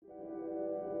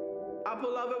I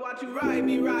pull over, watch you ride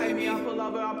me. I pull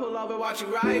over, watch you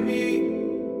ride me.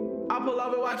 I pull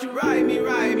over, watch you ride me.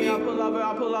 I pull over, watch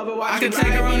you ride me. I can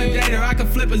take her on a date or I can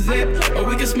flip a zip. Or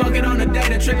we can smoke it on a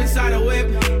date, a trip inside a whip.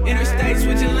 Interstate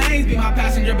switching lanes, be my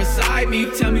passenger beside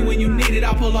me. Tell me when you need it,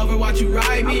 I'll pull over, watch you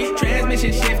ride me.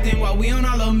 Transmission shifting while we on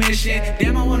our little mission.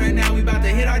 Damn, I want her now, we about to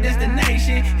hit our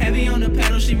destination. Heavy on the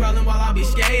pedal, she rolling while I be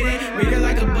skating. Read her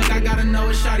like a book, I gotta know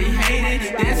what shawty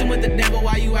hating. Dancing with the devil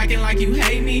while you acting like you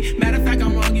hate me. Matter of fact,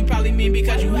 I'm wrong, you probably mean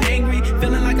because you hangry.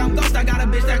 Feeling like I'm ghost, I got a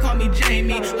bitch that call me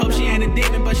Jamie. Hope she ain't a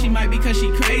demon, but she might because she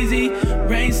crazy.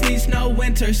 Rain, sleet, snow,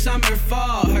 winter, summer,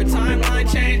 fall. Her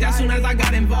timeline changed as soon as I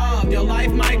got involved. Your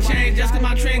life might change just cause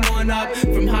my trend going up.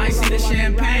 From high C to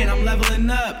champagne, I'm leveling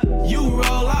up. You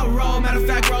roll, I roll, matter of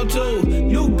fact, roll too.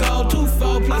 New gold,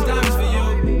 2-4 plus diamonds for you.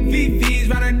 VV's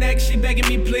round her neck, she begging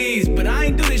me please. But I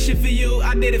ain't do this shit for you,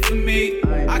 I did it for me.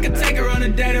 I can take her on a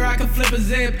date or I can flip a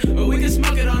zip. Or we can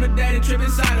smoke it on a date and trip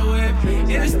inside a whip.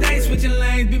 Interstate switching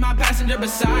lanes, be my passenger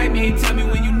beside me. Tell me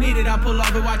when you need it, I'll pull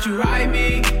over, watch you ride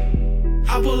me.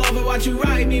 I'll pull over, watch you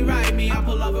ride me. I'll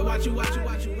pull over, watch you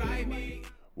ride me.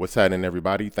 What's happening,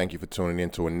 everybody? Thank you for tuning in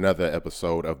to another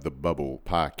episode of The Bubble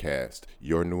Podcast,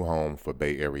 your new home for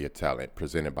Bay Area talent,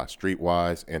 presented by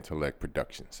Streetwise Intellect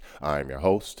Productions. I am your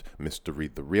host, Mr.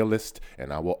 Reed the Realist,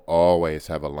 and I will always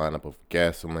have a lineup of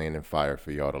gasoline and fire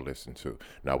for y'all to listen to.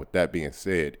 Now, with that being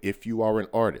said, if you are an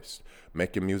artist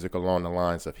making music along the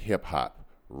lines of hip-hop,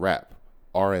 rap,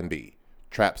 R&B,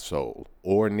 trap soul,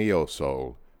 or neo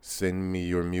soul, send me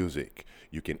your music.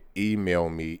 You can email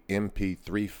me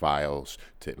MP3 files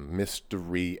to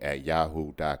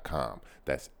mystery@yahoo.com.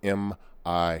 That's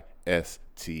MISTARYE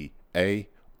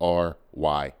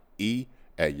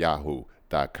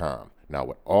 @yahoo.com. Now,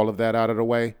 with all of that out of the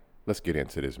way, let's get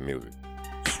into this music.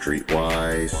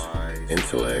 Streetwise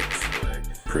Intellect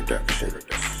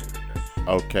Productions.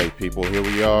 Okay, people, here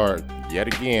we are yet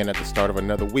again at the start of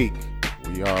another week.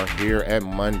 We are here at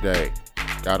Monday.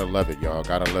 Gotta love it, y'all.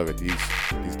 Gotta love it.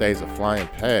 These days are flying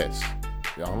past.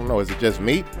 I don't know. Is it just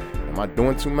me? Am I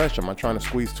doing too much? Am I trying to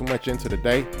squeeze too much into the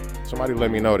day? Somebody let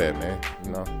me know that, man.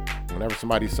 You know, whenever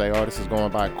somebody say, "Oh, this is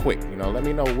going by quick," you know, let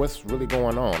me know what's really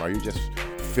going on. Are you just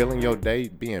feeling your day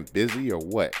being busy or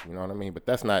what? You know what I mean? But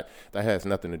that has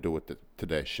nothing to do with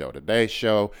today's show. Today's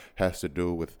show has to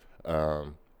do with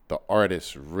the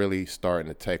artists really starting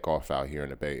to take off out here in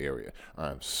the Bay Area.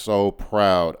 I'm so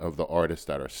proud of the artists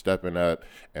that are stepping up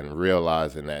and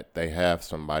realizing that they have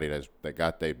somebody that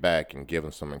got their back and give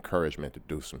them some encouragement to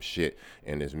do some shit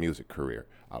in his music career.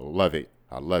 I love it.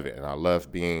 And I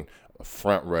love being a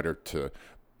front runner to,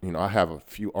 you know, I have a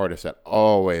few artists that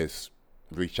always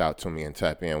reach out to me and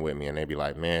tap in with me, and they be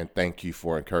like, "Man, thank you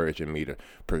for encouraging me to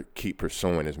keep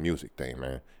pursuing this music thing,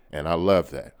 man." And I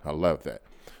love that.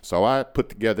 So I put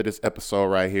together this episode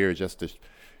right here just to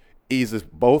ease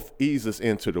us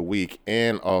into the week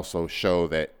and also show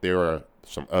that there are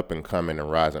some up and coming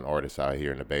and rising artists out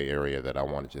here in the Bay Area that I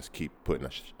want to just keep putting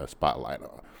a spotlight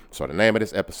on. So the name of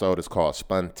this episode is called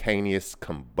Spontaneous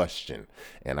Combustion.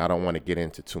 And I don't want to get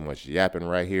into too much yapping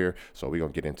right here, so we're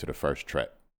going to get into the first track.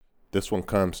 This one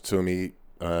comes to me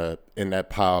in that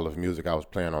pile of music I was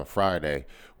playing on Friday,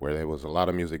 where there was a lot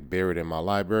of music buried in my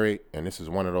library, and this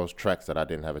is one of those tracks that I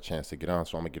didn't have a chance to get on,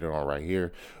 so I'm gonna get it on right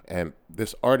here. And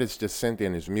this artist just sent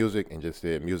in his music and just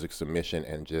did music submission,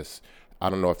 and just,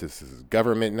 I don't know if this is his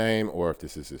government name or if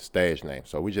this is his stage name,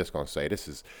 so we just gonna say this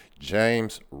is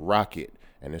James Rocket,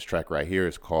 and this track right here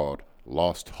is called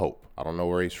Lost Hope. I don't know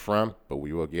where he's from, but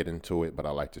we will get into it, but I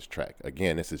like this track.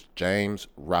 Again, this is James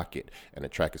Rocket, and the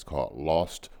track is called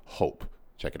Lost Hope.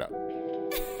 Check it out.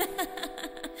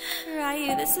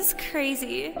 Ryu, this is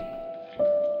crazy.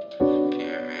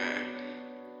 Yeah, man.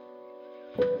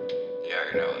 You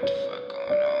already know what the fuck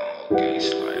going on. Whole gang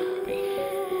started with me.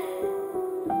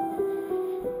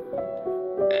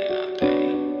 Ain't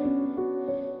nothing.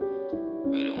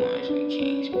 We the ones, we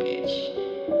kings, bitch.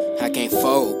 I can't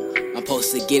fold. I'm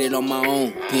supposed to get it on my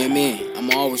own. PMN,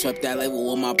 I'ma always rep that label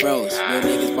with my bros. Real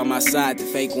niggas by my side, the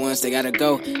fake ones, they gotta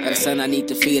go. Got a son I need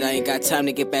to feed, I ain't got time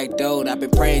to get back doughed. I've been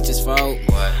praying just for hope.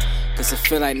 Cause I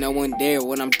feel like no one there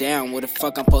when I'm down. Where the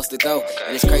fuck I'm supposed to go?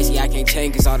 And it's crazy I can't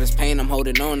change cause all this pain I'm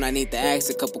holding on. I need to ask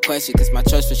a couple questions cause my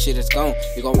trust for shit is gone.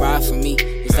 You gon' ride for me?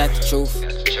 Is that the truth?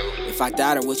 If I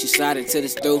died or would you slide into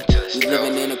this dude? We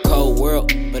living in a cold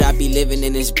world, but I be living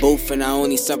in this booth and I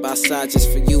only step outside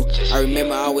just for you. I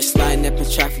remember I was sliding up in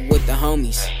traffic with the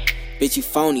homies. bitch, you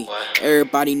phony.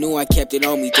 Everybody knew I kept it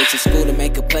on me. Just in school to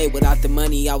make a play, without the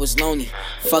money, I was lonely.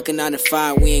 Fucking 9 to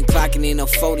 5, we ain't clocking in no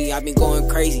 40. I've been going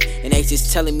crazy, and they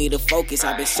just telling me to focus.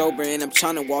 I've been sober, and I'm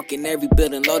trying to walk in every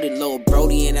building loaded. Little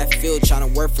Brody in that field, trying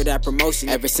to work for that promotion.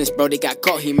 Ever since Brody got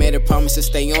caught, he made a promise to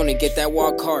stay on and get that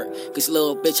walk hard. Cause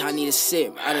little bitch, I need a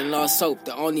sip. I done lost hope,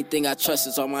 the only thing I trust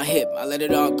is on my hip. I let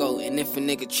it all go, and if a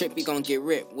nigga trip, he gon' get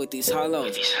ripped with these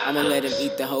hollows. I'ma let him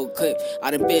eat the whole clip.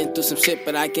 I done been through some shit,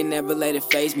 but I can never let it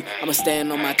faze me. I'ma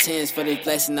stand on my 10s for this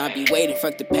blessing. I be waiting,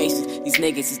 fuck the patience. These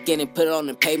niggas is getting put on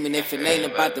the pavement. If it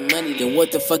ain't about the money, then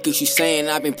what the fuck is you saying?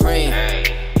 I've been praying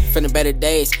for the better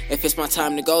days. If it's my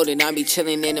time to go, then I be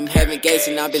chilling in them heaven gates.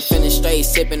 And I've been feeling straight,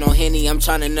 sipping on Henny. I'm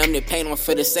trying to numb the pain on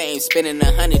for the same. Spending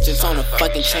 100 just on a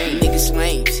fucking chain. Niggas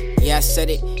lames, yeah, I said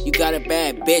it. You got a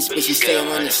bad bitch, but you stay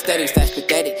on aesthetics, that's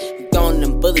pathetic. You throwing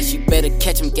them bullets, you better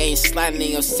catch them. Game sliding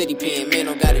in your city pen, man,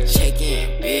 don't gotta check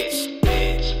in, bitch.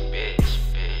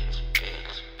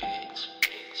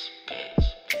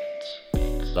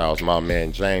 That was my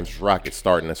man James Rocket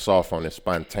starting us off on this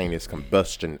Spontaneous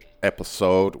Combustion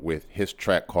episode with his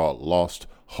track called Lost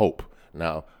Hope.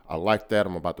 Now, I like that.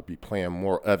 I'm about to be playing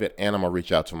more of it, and I'm going to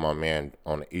reach out to my man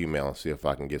on the email and see if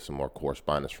I can get some more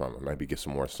correspondence from him, maybe get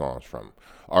some more songs from him.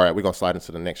 All right, we're going to slide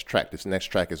into the next track. This next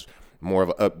track is more of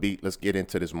an upbeat. Let's get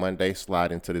into this Monday,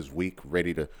 slide into this week,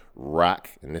 ready to rock.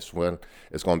 And this one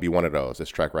is going to be one of those. This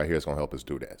track right here is going to help us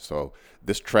do that. So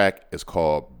this track is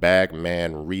called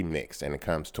Bagman Remix, and it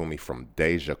comes to me from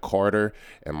Deja Carter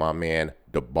and my man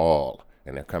The Ball.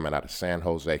 And they're coming out of San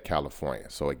Jose, California.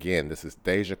 So again, this is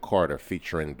Deja Carter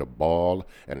featuring The Ball,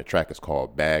 and the track is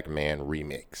called Bagman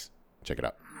Remix. Check it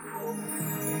out.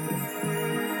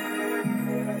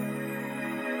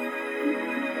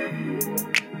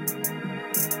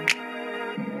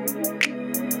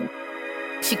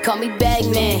 She call me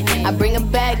Bagman, I bring a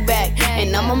bag back,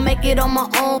 and I'ma make it on my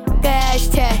own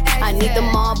hashtag. I need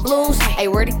them all blues, hey,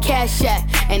 where the cash at?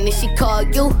 And if she call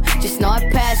you, just know I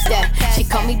passed that. She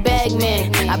call me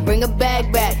Bagman, I bring a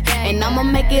bag back, and I'ma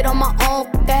make it on my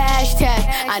own hashtag.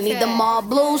 I need them all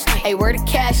blues, hey, where the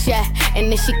cash at?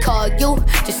 And if she call you,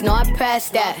 just know I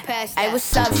passed that. Hey,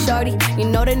 what's up, shorty? You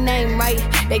know the name, right?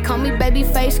 They call me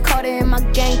Babyface, caught it in my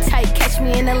game tight. Catch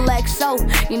me in the Lexo,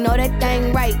 you know that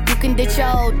thing right. You can ditch your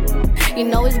old, you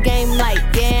know it's game light.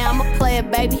 Yeah, I'm a player,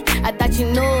 baby, I thought you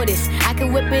knew this. I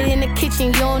can whip it in the kitchen,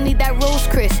 you don't need that Rose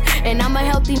Chris. And I'm a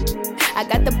healthy, I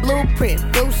got the blueprint.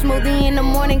 Fruit smoothie in the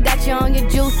morning, got you on your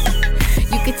juice.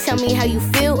 You can tell me how you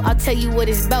feel, I'll tell you what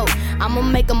it's about. I'ma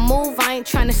make a move, I ain't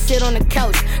tryna sit on the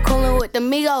couch. Coolin' with the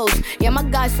Migos, yeah, my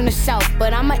guys from the south.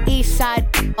 But I'm a east side,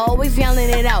 always yelling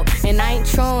it out. And I ain't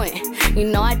truant, you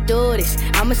know I do this.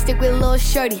 I'ma stick with Lil'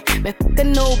 Shorty, man, fuck a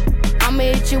noob. I'ma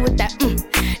hit you with that,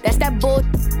 that's that bull.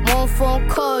 One phone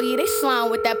call, yeah, they slime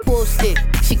with that pool stick.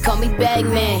 She call me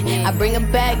Bagman, I bring a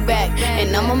bag back,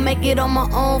 and I'ma make it on my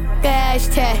own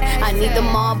hashtag. I need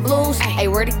them all blues, hey,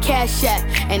 where the cash at?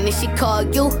 And if she call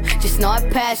you, just know I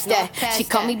passed that. She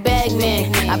call me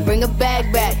Bagman, I bring a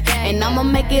bag back, and I'ma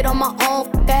make it on my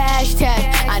own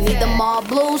hashtag. I need them all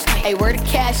blues, hey, where the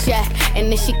cash at?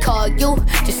 And if she call you,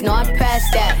 just know I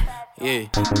passed that. Yeah.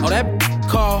 Oh, that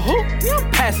call who? Yeah,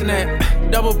 I'm passing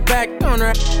that. Double back on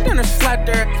her, then her slap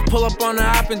there. Pull up on the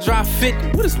hop and drop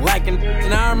 50. What is lacking?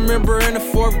 And I remember in the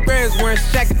 4th grade wearing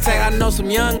Shack Attack. I know some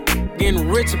young getting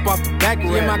rich up off the back.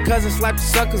 Yeah, my cousin slapped the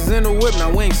suckers in the whip. Now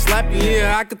we ain't slapping.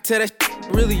 Yeah, I could tell that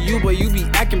really you, but you be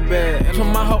acting bad. And put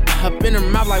my hoe up in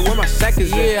her mouth like where my sack is.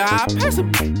 Yeah, I pass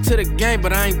it to the game,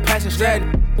 but I ain't passing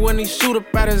strat. When he shoot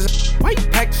up at his, why you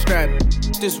pack the strap?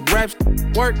 This rap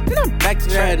work, then I'm back to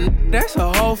strat. That's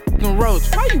a whole fucking roach.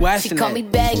 Why you asking that? She call me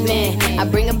Bagman, I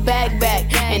bring a bag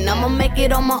back, and I'ma make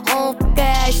it on my own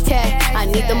hashtag. I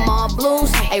need them all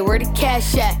blues, hey, where the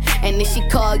cash at? And if she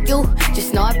call you,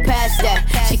 just know I passed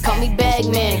that. She call me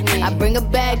Bagman, I bring a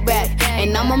bag back,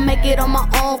 and I'ma make it on my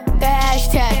own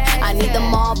hashtag. I need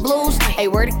them all blues, hey,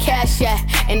 where the cash at?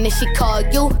 And if she call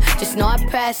you, just know I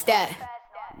passed that.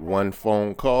 One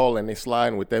phone call and they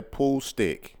sliding with that pool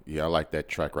stick. Yeah, I like that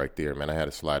track right there, man. I had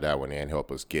to slide that one in,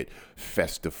 help us get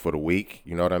festive for the week.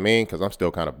 You know what I mean? Because I'm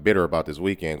still kind of bitter about this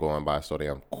weekend going by so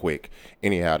damn quick.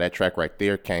 Anyhow, that track right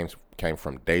there came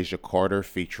from Deja Carter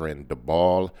featuring The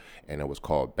Ball, and it was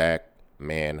called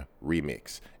Bagman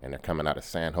Remix. And they're coming out of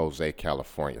San Jose,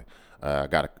 California. I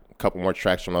got a couple more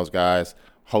tracks from those guys.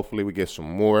 Hopefully we get some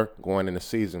more going into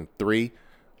season 3.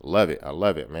 Love it. I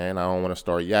love it, man. I don't want to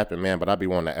start yapping, man, but I be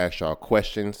wanting to ask y'all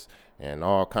questions and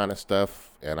all kind of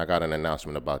stuff. And I got an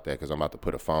announcement about that because I'm about to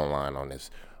put a phone line on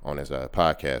this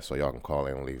podcast so y'all can call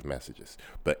in and leave messages.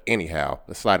 But anyhow,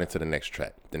 let's slide into the next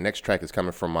track. The next track is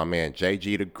coming from my man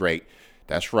JG the Great.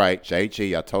 That's right,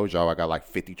 JG. I told y'all I got like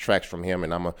 50 tracks from him,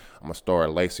 and I'm gonna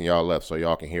start lacing y'all up so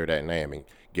y'all can hear that name and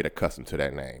get accustomed to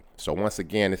that name. So once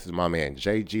again, this is my man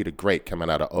JG the Great coming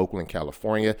out of Oakland,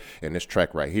 California, and this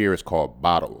track right here is called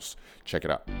Bottles. Check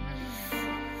it out.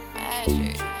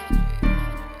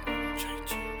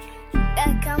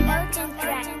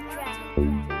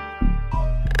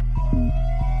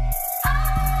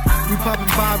 We popping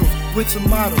bottles with some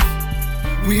models.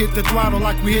 We hit the throttle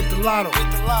like we hit the lotto.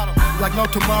 Like no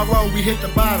tomorrow, we hit the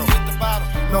bottle.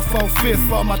 No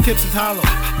 4/5, all my tips is hollow.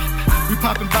 We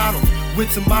popping bottles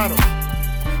with some models.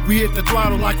 We hit the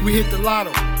throttle like we hit the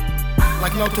lotto.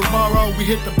 Like no tomorrow, we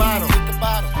hit the bottle.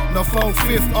 No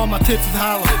 4/5, all my tips is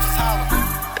hollow.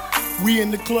 We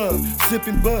in the club,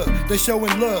 sipping bud, they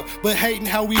showing love, but hating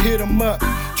how we hit them up.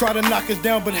 Try to knock us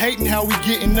down, but hating how we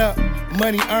getting up.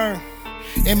 Money earned,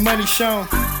 and money shown.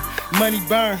 Money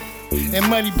burned, and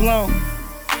money blown.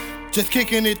 Just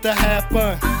kicking it to have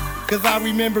fun, cause I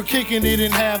remember kicking it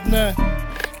and have none.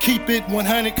 Keep it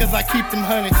 100, cause I keep them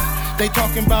hundreds. They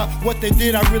talking about what they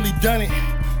did, I really done it.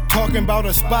 Talking about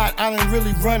a spot, I didn't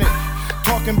really run it.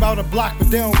 Talking about a block,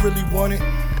 but they don't really want it.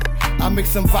 I mix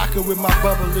some vodka with my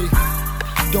bubbly.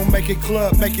 Don't make it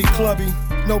club, make it clubby.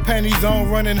 No panties on,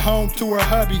 running home to her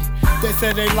hubby. They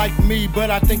say they like me, but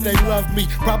I think they love me.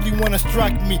 Probably wanna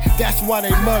strike me, that's why they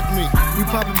mug me. We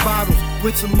popping bottles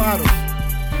with some models.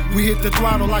 We hit the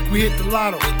throttle like we hit the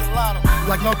lotto.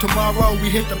 Like no tomorrow, we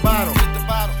hit the bottle.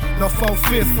 No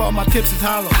 4/5, all my tips is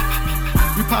hollow.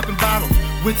 We popping bottles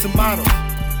with some models.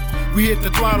 We hit the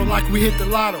throttle like we hit the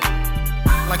lotto.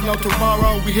 Like no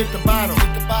tomorrow, we hit the bottle.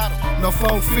 No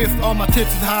 4/5, all my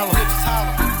tips is hollow.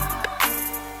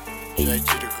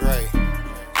 JG the Great.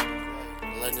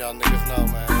 Letting y'all niggas know,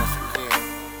 man, once again.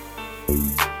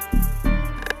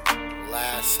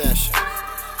 Last session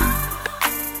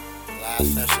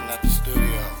at the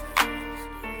studio.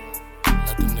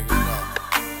 Let them niggas know.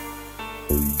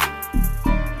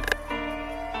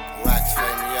 Wax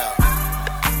fade me out.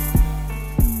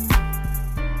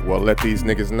 Well, let these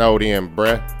niggas know then,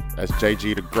 bruh. That's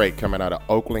JG the Great coming out of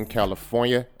Oakland,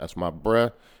 California. That's my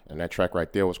bruh. And that track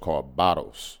right there was called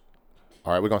Bottles.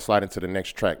 All right, we're going to slide into the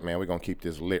next track, man. We're going to keep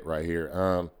this lit right here.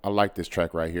 I like this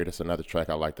track right here. This is another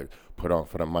track I like to put on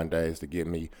for the Mondays to get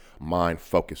me mind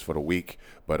focused for the week.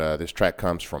 But this track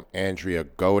comes from Andrea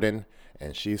Golden,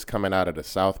 and she's coming out of the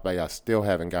South Bay. I still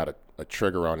haven't got a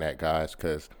trigger on that, guys,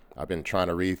 because I've been trying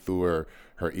to read through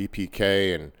her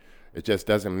EPK, and it just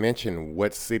doesn't mention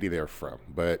what city they're from.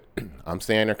 But I'm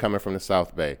saying they're coming from the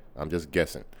South Bay. I'm just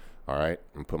guessing. All right,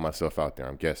 I'm putting myself out there,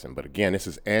 I'm guessing. But again, this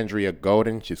is Andrea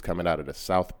Golden. She's coming out of the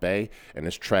South Bay. And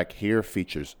this track here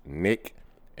features Nick,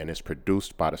 and it's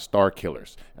produced by the Star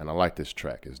Killers. And I like this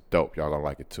track. It's dope. Y'all gonna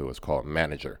like it too. It's called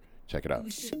Manager. Check it out.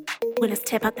 When I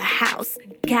step out the house,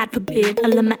 God forbid, I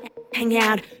let my hang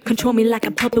out. Control me like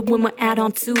a puppet when we're out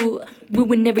on tour.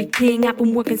 Ruin everything I've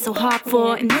been working so hard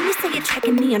for. And then you say you're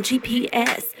tracking me on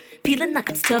GPS. Feeling like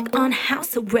I'm stuck on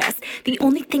house arrest. The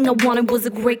only thing I wanted was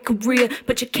a great career,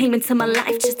 but you came into my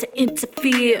life just to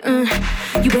interfere.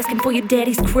 You asking for your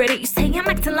daddy's credit. You say I'm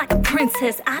acting like a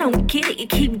princess. I don't get it. You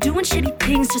keep doing shitty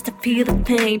things just to feel the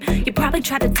fame. You probably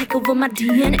tried to take over my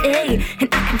DNA, and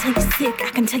I can tell you sick.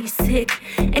 I can tell you sick.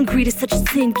 And greed is such a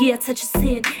sin. Yeah, it's such a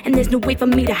sin. And there's no way for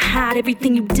me to hide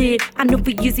everything you did. I know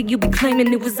for years that you be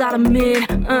claiming it was all a myth.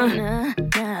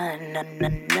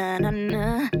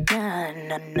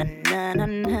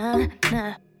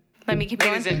 Let me keep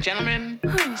going. Ladies and gentlemen,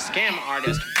 Scam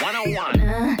Artist 101.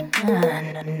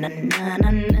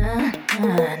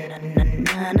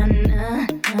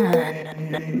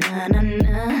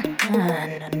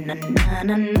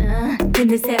 In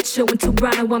this ad show in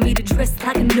Toronto, want me to dress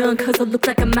like a nun, cause I look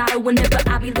like a model whenever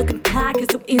I be looking fly,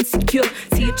 cause I'm insecure.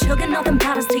 See you chugging all them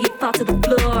bottles till you fall to the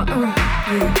floor.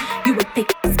 Yeah. You a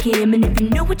fake scam, and if you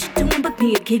know what you're doing, but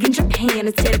me a gig in Japan,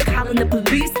 instead of calling the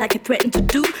police like you threatened to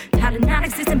do, had a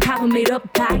non-existent power made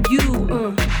up by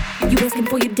you. You asking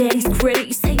for your daddy's credit.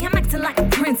 You say I'm acting like a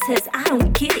princess. I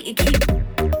don't get it. You keep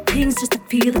things just to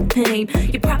feel the fame.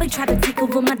 You probably tried to take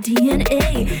over my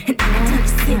DNA, and I can tell you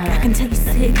sick. I can tell you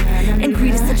sick. And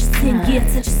greed is such a sin. Yeah,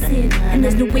 it's such a sin. And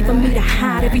there's no way for me to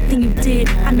hide everything you did.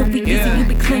 I know for years that you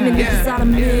be claiming it was all a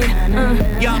myth.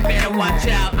 Y'all better watch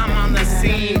out. I'm on the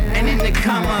scene, and in the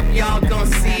come up, y'all gon'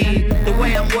 see the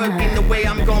way I'm working, the way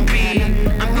I'm gon' be.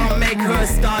 I'm gon' make her a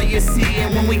star, you see.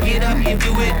 And when we get up, you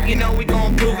do it. You know we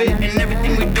gon' prove it. And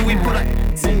everything we do, we put our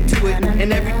into it.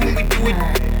 And everything we do,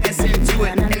 it's into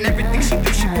it. And everything she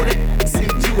do, she put it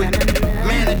into it.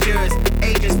 Managers,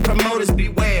 agents, promoters,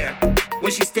 beware.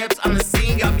 When she steps on the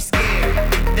scene, y'all be scared.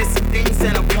 There's some things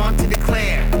that I want to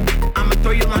declare. I'ma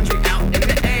throw your laundry out in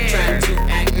the air. Trying to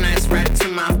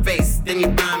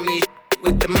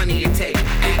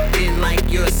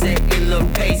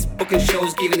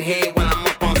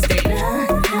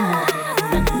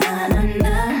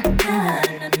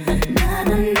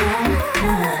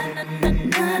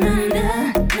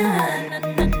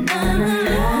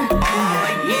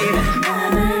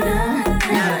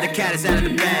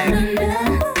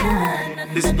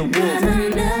This is the wolf.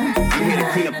 I'm here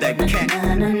to clean up that cat.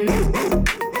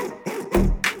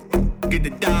 Get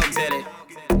the dogs at it.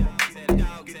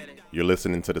 You're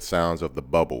listening to the sounds of the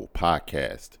Bubble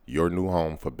Podcast, your new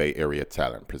home for Bay Area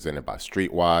talent, presented by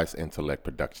Streetwise Intellect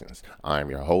Productions. I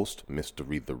am your host, Mr.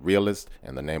 Reed the Realist,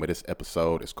 and the name of this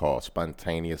episode is called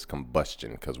Spontaneous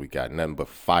Combustion, because we got nothing but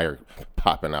fire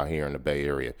popping out here in the Bay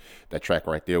Area. That track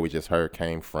right there we just heard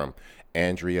came from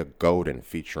Andrea Golden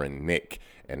featuring Nick,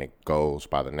 and it goes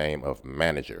by the name of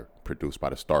Manager, produced by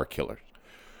the Star Killers.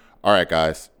 All right,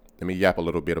 guys. Let me yap a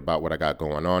little bit about what I got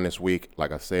going on this week.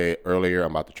 Like I said earlier,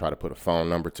 I'm about to try to put a phone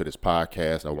number to this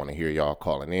podcast. I want to hear y'all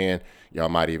calling in. Y'all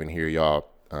might even hear y'all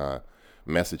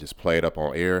messages played up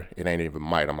on air. It ain't even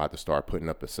might. I'm about to start putting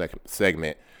up a second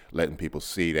segment, letting people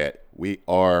see that we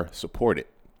are supported.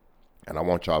 And I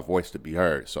want y'all voice to be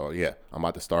heard. So, yeah, I'm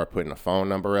about to start putting a phone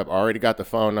number up. I already got the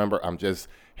phone number. I'm just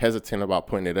hesitant about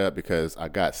putting it up because I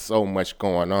got so much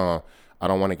going on. I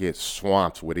don't want to get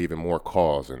swamped with even more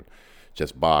calls and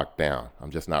just bogged down.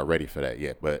 I'm just not ready for that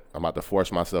yet, but I'm about to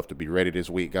force myself to be ready this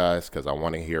week, guys, because I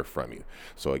want to hear from you.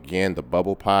 So again, the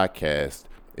Bubble Podcast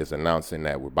is announcing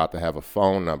that we're about to have a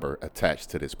phone number attached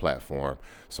to this platform,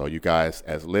 so you guys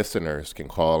as listeners can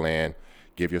call in,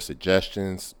 give your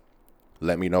suggestions,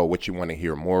 let me know what you want to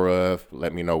hear more of,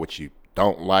 let me know what you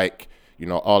don't like,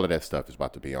 all of that stuff is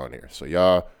about to be on there. So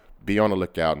y'all be on the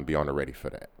lookout and be on the ready for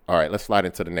that. All right, let's slide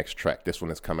into the next track. This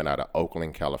one is coming out of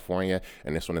Oakland, California,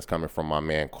 and this one is coming from my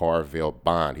man Carvel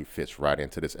Bond. He fits right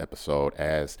into this episode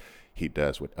as he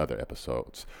does with other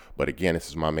episodes. But again, this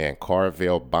is my man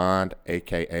Carvel Bond,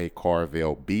 a.k.a.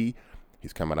 Carvel B.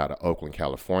 He's coming out of Oakland,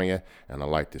 California, and I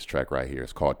like this track right here.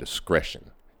 It's called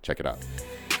Discretion. Check it out.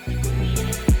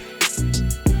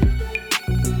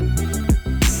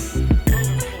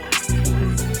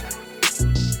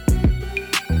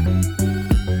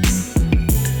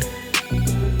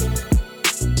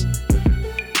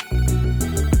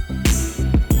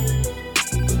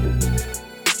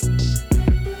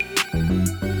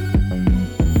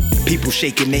 People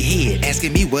shaking their head,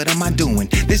 asking me what am I doing?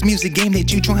 This music game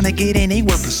that you tryna get in ain't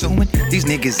worth pursuing. These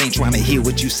niggas ain't tryna hear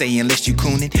what you say unless you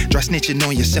coonin'. Try snitching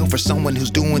on yourself or someone who's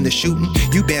doing the shooting.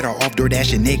 You better off door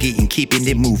dashing, nigga, and keeping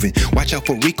it moving. Watch out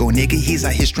for Rico, nigga, he's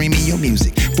out here streaming your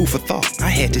music. Food for thought, I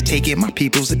had to take in my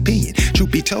people's opinion.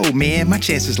 Truth be told, man, my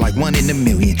chances like 1 in a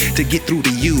million to get through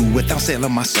to you without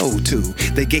selling my soul to.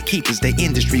 The gatekeepers, the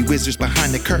industry wizards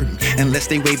behind the curtain. Unless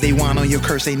they wave they wand on your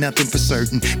curse, ain't nothing for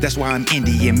certain. That's why I'm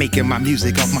indie and making my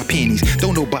music off my pennies.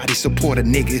 Don't nobody support a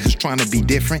nigga who's trying to be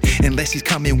different unless he's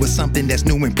coming with something that's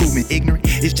new and proven ignorant.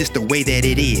 It's just the way that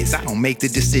it is. I don't make the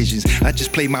decisions. I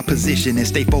just play my position and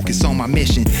stay focused on my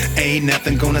mission. Ain't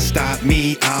nothing gonna stop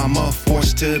me. I'm a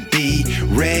force to be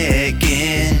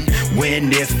reckoned.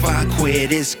 When if I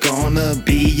quit, it's gonna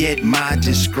be at my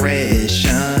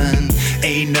discretion.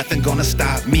 Ain't nothing gonna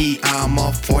stop me. I'm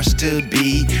a force to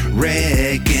be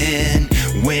reckoned.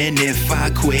 When if I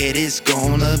quit, it's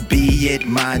gonna be at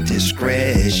my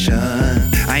discretion.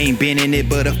 I ain't been in it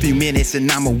but a few minutes and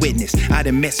I'm a witness. I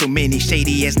done met so many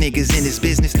shady ass niggas in this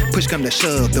business. Push come to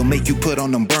shove, they'll make you put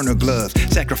on them burner gloves.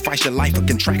 Sacrifice your life for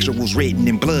contractuals written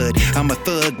in blood. I'm a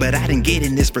thug, but I didn't get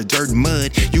in this for dirt and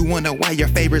mud. You wonder why your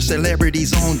favorite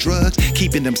celebrities on drugs?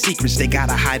 Keeping them secrets, they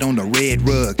gotta hide on the red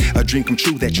rug. A dream come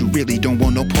true that you really don't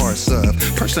want no parts of.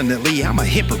 Personally, I'm a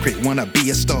hypocrite, wanna be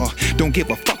a star. Don't give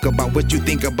a fuck about what you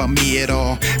think about me at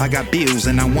all. I got bills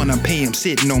and I wanna pay them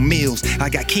sitting on meals. I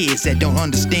got kids that don't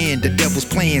understand the devil's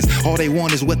plans. All they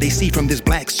want is what they see from this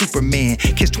black Superman.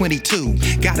 Kiss 22,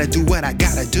 gotta do what I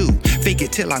gotta do. Fake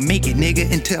it till I make it,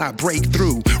 nigga, until I break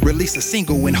through. Release a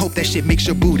single and hope that shit makes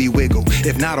your booty wiggle.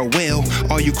 If not, oh well,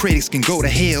 all you critics can go to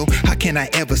hell. How can I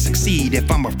ever succeed if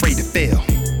I'm afraid to fail?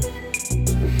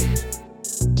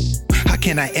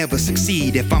 Can I ever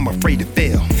succeed if I'm afraid to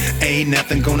fail? Ain't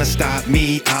nothing gonna stop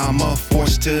me. I'm a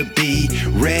force to be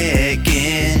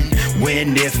reckoned.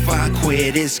 When if I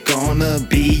quit, it's gonna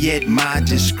be at my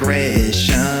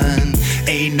discretion.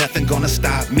 Ain't nothing gonna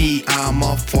stop me. I'm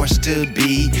a force to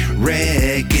be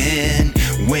reckoned.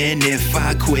 When if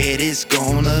I quit, it's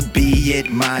gonna be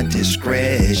at my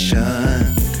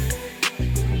discretion.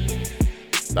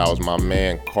 That was my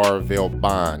man Carvel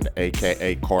Bond,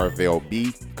 a.k.a. Carvel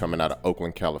B, coming out of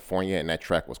Oakland, California, and that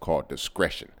track was called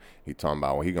Discretion. He talking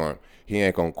about, well, he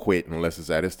ain't gonna quit unless it's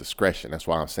at his discretion. That's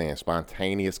why I'm saying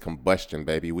spontaneous combustion,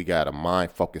 baby. We got a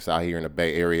mind focus out here in the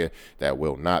Bay Area that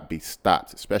will not be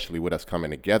stopped, especially with us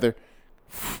coming together.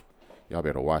 Y'all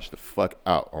better watch the fuck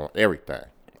out on everything.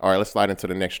 All right, let's slide into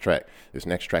the next track. This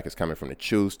next track is coming from the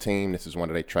Choose team. This is one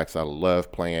of their tracks I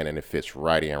love playing, and it fits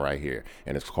right in right here.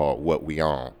 And it's called What We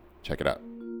On. Check it out.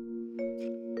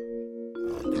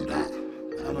 Don't do that,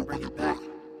 but I'ma bring it back.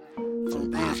 From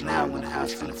bands now when the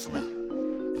house finna flip.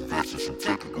 Invest in some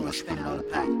tech and go and spend it on the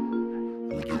pack.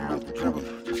 I'ma get it off the dribble,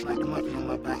 just like the monkey on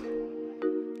my back.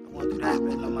 I won't do that,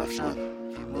 betting on myself.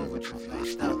 Can't move with you if you ain't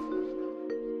stuck.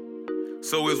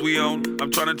 So is we on? I'm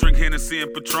tryna drink Hennessy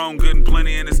and Patron, good and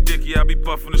plenty and it's sticky, I be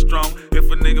puffin' the strong. If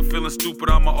a nigga feelin'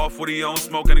 stupid, I'ma off what he on.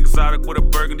 Smoking exotic with a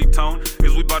burgundy tone.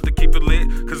 Is we bout to keep it lit?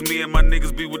 Cause me and my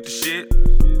niggas be with the shit.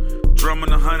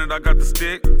 Drumming 100, I got the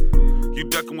stick. You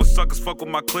duckin' with suckers, fuck with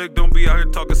my clique. Don't be out here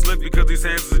talking slick because these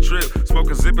hands is a trip.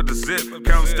 Smoking zip at the zip,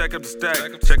 counting stack up the stack.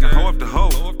 Checking hoe up the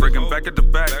hoe, breaking back at the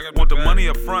back. Want the money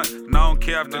up front, now I don't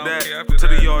care after that. To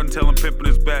the yard and tell him pimpin'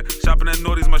 his back. Shopping at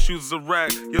Naughty's, my shoes is a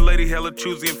rack. Your lady hella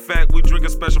choosy, in fact. We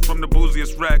drinkin' special from the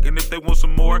booziest rack. And if they want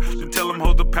some more, then tell them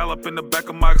hold the pal up in the back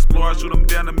of my Explorer. I shoot them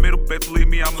down the middle, bet believe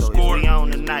me, I'ma score. We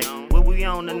on tonight, what we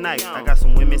on tonight? I got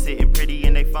some women sitting pretty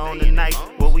in they phone tonight.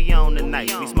 What we on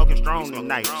tonight? We smoking strong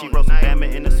tonight. She wrote some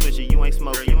Bama in the switcher, you ain't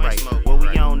smoking right. What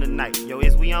we on tonight? Yo,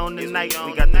 is we on tonight?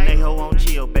 We got the Neho on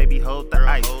chill, baby, hold the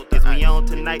ice. Is we on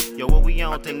tonight? Yo, what we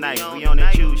on tonight? We on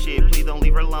that chew shit, please don't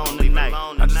leave her alone tonight.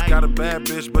 I just got a bad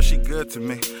bitch, but she good to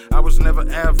me. I was never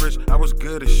average, I was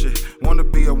good as shit. Wanna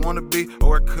be a wannabe,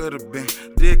 or it could've been.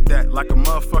 Dig that like a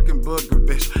motherfucking booger,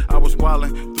 bitch. I was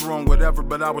wildin', threw on whatever,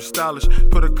 but I was stylish.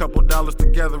 Put a couple dollars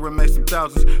together and made some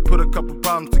thousands. Put a couple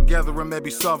problems together and maybe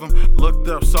solve them. Looked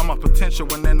up, saw my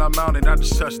potential, and then I mounted. I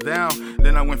just touched down,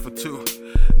 then I went for two.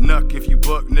 Nuck if you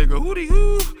buck, nigga, hootie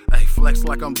hoo. Hey, flex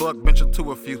like I'm buck, benching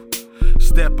to a few.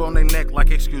 Step on their neck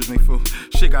like, excuse me, fool.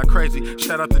 Shit got crazy.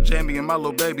 Shout out to Jamie and my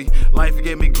little baby. Life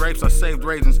gave me grapes, I saved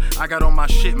raisins. I got on my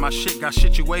shit got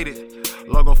situated.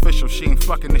 Logo official, she ain't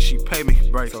fucking and she pay me,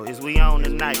 brace. So is we on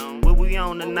tonight? What we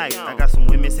on tonight? I got some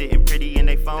women sitting pretty in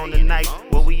they phone tonight.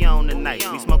 What we on tonight?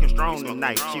 We smoking strong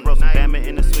tonight. She wrote some Bama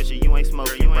in the switcher, you ain't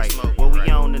smoking right. What we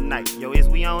on tonight? Yo, is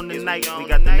we on tonight? We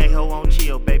got the Neho on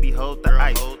chill, baby, hold the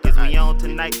ice. Is we on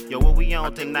tonight? Yo, what we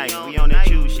on tonight? We on that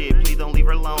chew shit, please don't leave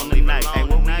her alone tonight. Hey,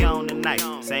 what we on tonight?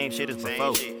 Same shit as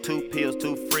before. 2 pills,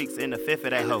 2 freaks, and the fifth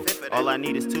of that hoe. All I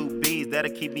need is 2 B's,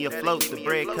 that'll keep me afloat. The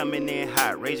bread coming in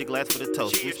hot, raise your glass for the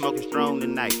toast. We smoking strong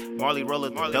tonight. Marley roller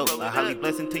the dope. A highly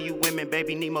blessing to you women,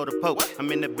 baby, Nemo the Pope.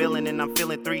 I'm in the building and I'm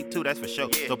feeling 3-2, that's for sure.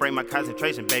 Don't break my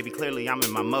concentration, baby, clearly I'm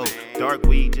in my mode. Dark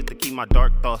weed just to keep my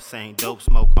dark thoughts sane. Dope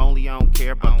smoke, only I don't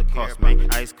care about the cost, man.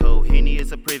 Ice cold, Henny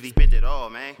is a privy. Spent it all,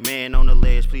 man. Man on the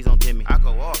ledge, please don't tempt me. I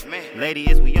go off, man. Lady,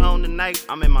 is we on tonight?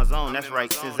 I'm in my zone, that's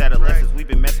right. Since adolescence, we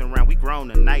been messing around, we grown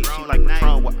tonight. She like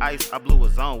Patron with ice, I blew a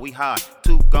zone, we high.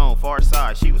 2 gone, far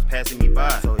side, she was passing me by.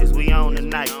 So is we on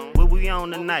tonight? What we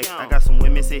on tonight? I got some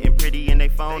women sitting pretty in they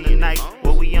phone tonight.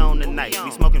 What we on tonight?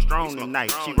 We smoking strong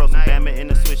tonight. She wrote some Bama in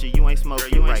the switcher, you ain't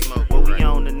smoking right. What we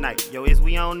on tonight? Yo, is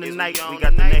we on tonight? We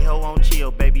got the Neho on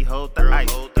chill, baby, hold the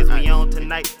ice. Is we on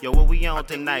tonight? Yo, what we on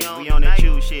tonight? We on that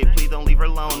chew shit, please don't leave her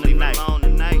alone tonight.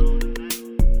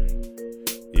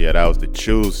 Yeah, that was the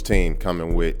Choose team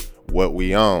coming with What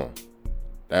We On.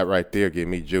 That right there give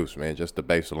me juice, man. Just the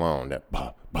bass alone. That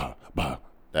bah, bah, bah.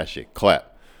 That shit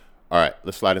clap. All right,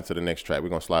 let's slide into the next track. We're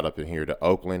going to slide up in here to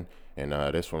Oakland. And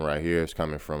this one right here is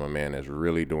coming from a man that's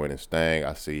really doing his thing.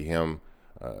 I see him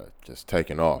just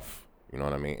taking off. You know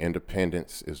what I mean?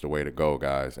 Independence is the way to go,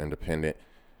 guys.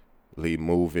 Independently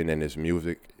moving in this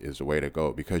music is the way to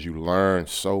go. Because you learn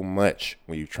so much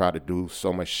when you try to do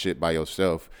so much shit by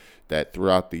yourself that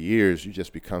throughout the years, you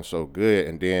just become so good.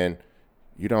 And then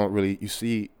you don't really, you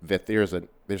see that there's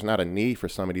not a need for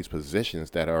some of these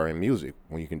positions that are in music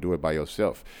when you can do it by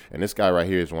yourself. And this guy right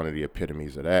here is one of the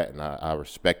epitomes of that. And I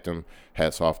respect him.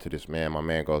 Hats off to this man. My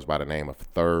man goes by the name of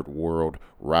Third World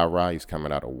Rah-Rah. He's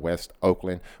coming out of West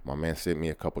Oakland. My man sent me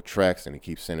a couple tracks and he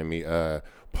keeps sending me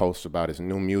posts about his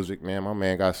new music, man. My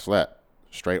man got slapped.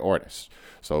 Straight artist.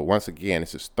 So once again,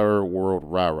 this is Third World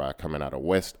Rah-Rah coming out of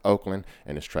West Oakland.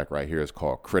 And this track right here is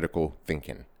called Critical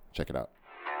Thinking. Check it out.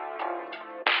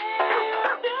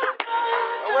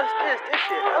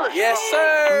 Yes,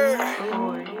 sir.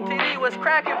 TD was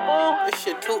cracking, fool. This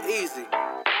shit too easy.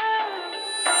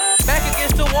 Back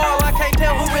against the wall, I can't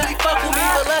tell who really fuck with me,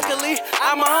 but luckily,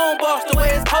 I'm my own boss the way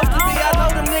it's supposed to be. I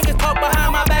know them niggas talk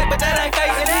behind my back, but that ain't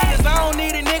facing me, cause I don't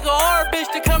need a nigga or a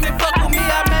bitch to come and fuck with me.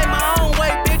 I made my own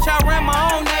way, bitch, I ran my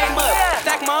own name up.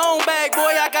 Stack my own bag,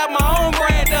 boy, I got my own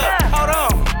brand up. Hold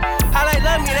on, how they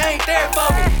love me, they ain't there for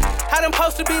me. How them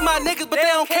supposed to be my niggas, but they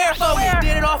don't care for me.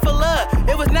 Did it all for love,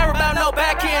 it was never about no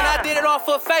backhand. I did it all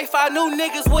for faith, I knew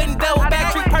niggas wouldn't double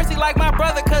back. Treat Percy like my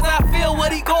brother, cause I feel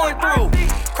what he going through.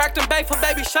 Cracked them bank for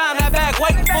baby Sean, that bag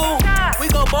waiting, fool.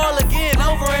 We gon' ball again,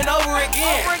 over and over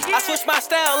again. I switch my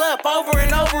style up, over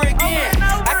and over again.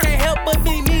 I can't help but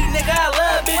be me, nigga, I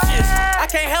love bitches. I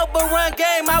can't help but run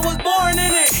game, I was born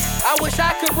in it. I wish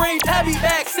I could bring Tubby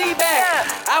back, C back.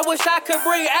 I wish I could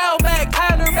bring Al back,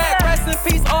 Tyler back. Rest in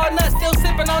peace, all nuts, still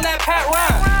sipping on that Pat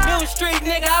Ryan. New Street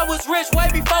nigga, I was rich way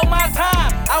before my time.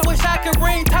 I wish I could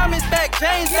bring Thomas back,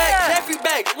 James back, Jeffrey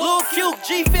back, Lil Q,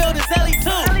 G Field and Zelly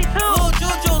too. Lil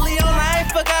Juju, Leon, I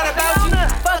ain't forgot about you.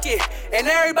 Fuck it, and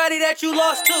everybody that you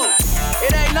lost to.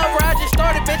 It ain't over, I just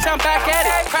started, bitch, I'm back at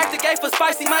it. Crack the gate for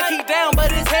spicy, might keep down,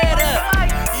 but his head up.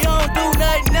 You don't do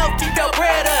nothing else, keep your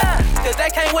bread up. Cause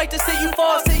they can't wait to see you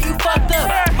fall, see you fucked up.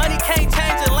 Money can't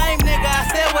change a lame nigga, I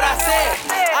said what I said.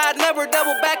 I'd never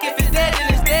double back, if it's dead, then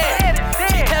it's dead.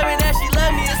 She tell me that she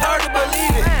love me, it's hard to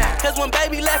believe it. Cause when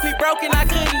baby left me broken, I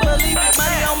couldn't believe it.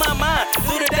 Money on my mind,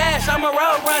 do the dash, I'm a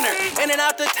road runner. In and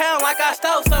out the town like I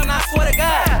stole something, I swear to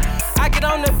God. I get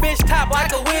on the bitch top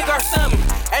like a wig or something.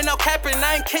 Ain't no capping,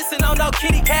 I ain't kissing on no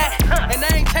kitty cat. And I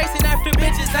ain't chasing after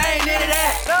bitches, I ain't into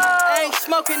that. I ain't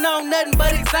smoking on nothing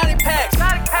but exotic packs.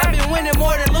 I been winning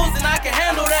more than losing, I can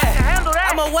handle that.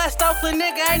 I'm a West Oakland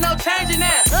nigga, ain't no changing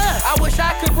that. I wish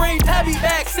I could bring Tubby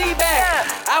back, C back.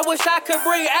 I wish I could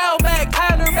bring Al back,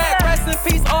 Tyler back. Rest in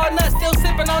peace, all nuts, still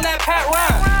sipping on that Pat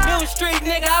Ryan. New Street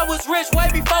nigga, I was rich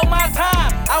way before my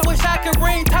time. I wish I could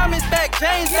bring Thomas back,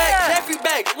 James back, Jeffrey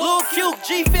back, Lil Q,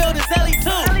 G Field and Zelly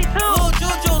too. Lil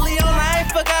Juju, Leon, I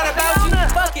ain't forgot about you.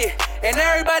 Fuck it, and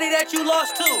everybody that you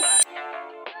lost to.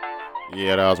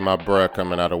 Yeah, that was my bruh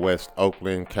coming out of West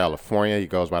Oakland, California. He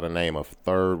goes by the name of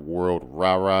Third World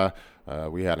Rah-Rah.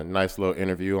 We had a nice little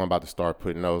interview. I'm about to start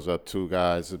putting those up too,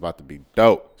 guys. It's about to be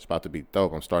dope. It's about to be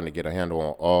dope. I'm starting to get a handle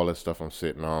on all this stuff I'm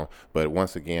sitting on. But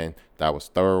once again, that was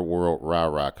Third World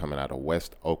Rah-Rah coming out of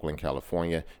West Oakland,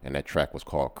 California. And that track was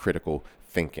called Critical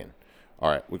Thinking. All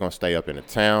right, we're going to stay up in the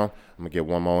town. I'm going to get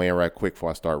one more in right quick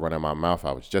before I start running my mouth.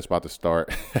 I was just about to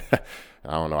start.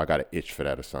 I don't know. I got an itch for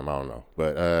that or something. I don't know.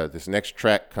 But this next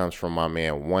track comes from my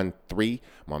man 1-3.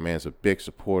 My man's a big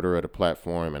supporter of the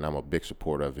platform, and I'm a big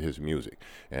supporter of his music.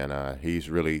 And he's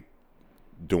really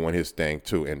doing his thing,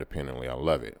 too, independently. I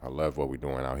love it. I love what we're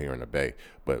doing out here in the Bay,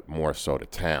 but more so the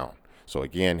town. So,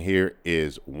 again, here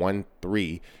is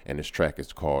 1-3, and this track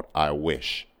is called I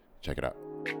Wish. Check it out.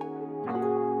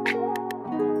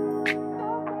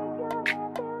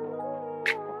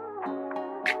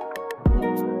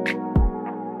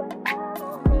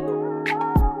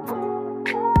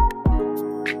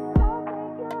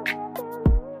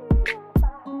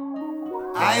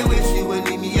 I wish you would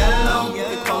leave me alone. You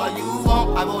can call all you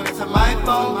want, I won't answer my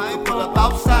phone. You pull up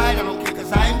outside, I don't care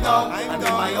cause I'm gone. I'm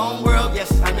in my own world,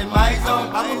 yes, I'm in my zone.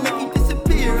 I would make you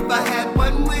disappear if I had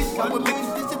one wish. I would make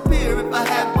you disappear if I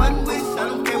had one wish. I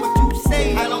don't care what you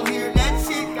say, I don't hear that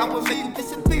shit. I would make you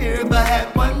disappear if I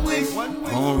had one wish.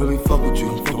 I don't really fuck with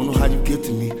you, don't know how you get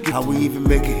to me. How we even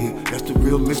make it here, that's the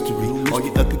real mystery. All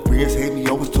your ugly friends hate me,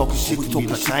 always talking shit to me.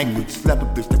 Like I ain't with slap a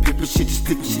bitch, that paper shit just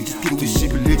stick to me. Do this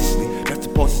shit religiously, that's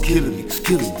the part that's killing me.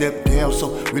 Step down,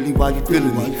 so really why you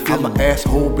feeling me? I'm an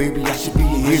asshole, baby, I should be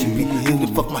your enemy. You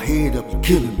to fuck my head up, you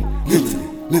killing me,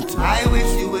 mentally. I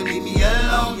wish you would leave me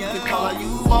alone. You can call all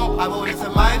you want, I won't answer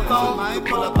my phone. You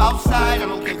pull up outside, I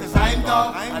don't care cause I'm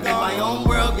gone. I'm in my own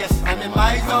world, yes, I'm in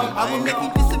my zone. I would make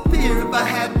you disappear if I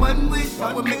had one wish.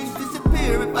 I would make you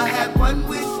disappear if I had one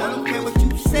wish. I don't care what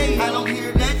you say, I don't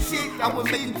hear that shit. I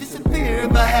would make you disappear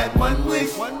if I had one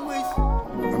wish. I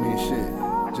mean,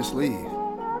 shit, just leave.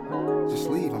 Just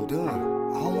leave, I'm done.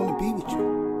 I don't want to be with you.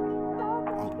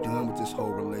 I'm done with this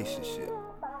whole relationship.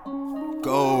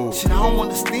 Go. Shit, I don't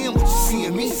understand what you see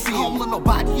in me. I don't want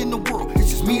nobody in the world,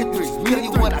 it's just me and three. Tell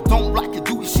you what I don't like, you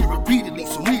do this shit repeatedly.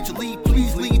 So need you leave,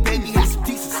 please leave, baby, have some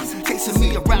decency. Chasing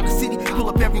me around the city, pull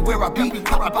up everywhere I be.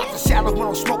 I'm about to shadow when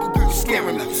I'm smoking, girl, you're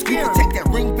scaring me. You can take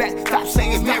that ring back, stop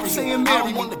saying marry me. I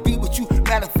don't want to be with you,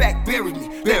 matter of fact, bury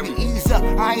me. Baby, ease up,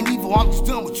 I ain't evil, I'm just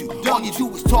done with you. All you do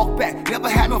is talk back, never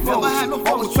had no fun with you.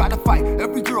 Always try to fight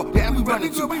every girl that we run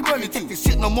into. I can't take this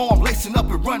shit no more, I'm lacing up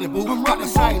and running, boo.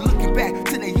 Promise I ain't looking back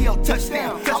till they yell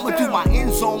touchdown. I'ma do my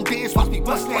end zone dance, watch me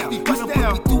bust down. You done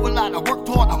put me through a lot, I worked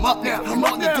hard, I'm up now.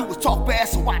 All you do is talk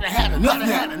fast, so I done had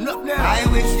enough now. I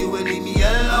wish you would leave me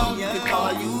alone. You can call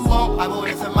all you want, I won't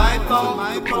answer my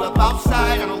phone. You pull up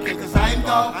outside, I don't care cause I'm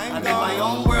gone. I'm in my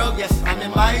own world, yes, I'm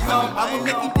in my zone. I would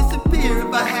make you disappear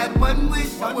if I had one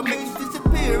wish. I would make you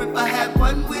disappear if I had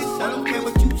one wish. I don't care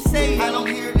what you say, I don't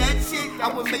hear that shit.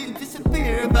 I would make you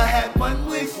disappear if I had one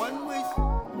wish.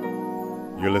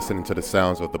 You're listening to the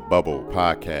Sounds of the Bubble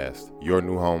podcast, your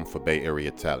new home for Bay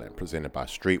Area talent, presented by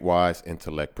Streetwise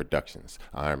Intellect Productions.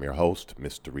 I am your host,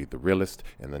 Mystery the Realist,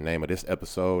 and the name of this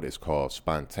episode is called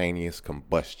Spontaneous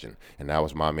Combustion. And that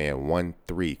was my man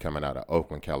 1-3 coming out of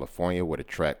Oakland, California with a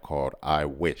track called I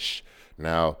Wish.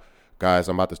 Now, Guys,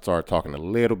 I'm about to start talking a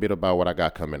little bit about what I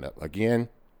got coming up. Again,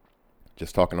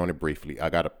 just talking on it briefly. I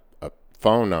got a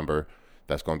phone number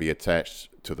that's going to be attached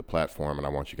to the platform, and I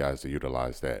want you guys to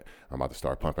utilize that. I'm about to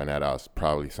start pumping that out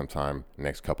probably sometime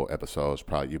next couple episodes.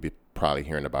 You'll be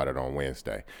hearing about it on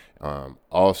Wednesday.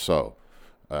 Also,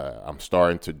 I'm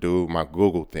starting to do my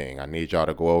Google thing. I need y'all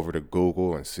to go over to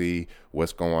Google and see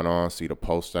what's going on, see the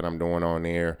posts that I'm doing on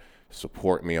there.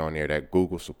 Support me on there. That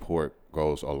Google support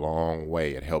goes a long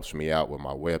way. It helps me out with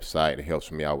my website. It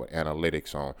helps me out with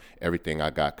analytics on everything I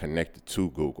got connected to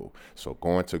Google. So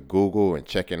going to Google and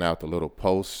checking out the little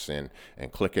posts and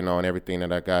clicking on everything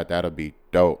that I got, that'll be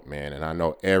dope, man. And I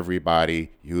know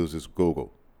everybody uses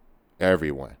Google.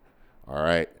 Everyone. All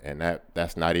right. And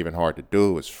that's not even hard to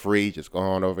do. It's free. Just go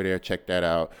on over there. Check that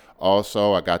out.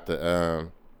 Also, I got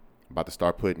about to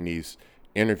start putting these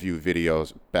interview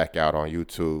videos back out on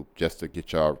YouTube just to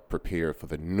get y'all prepared for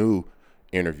the new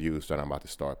interviews that I'm about to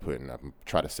start putting up.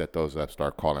 Try to set those up,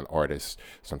 start calling artists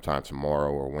sometime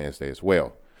tomorrow or Wednesday as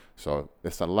well. So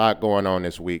there's a lot going on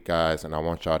this week, guys, and I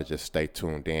want y'all to just stay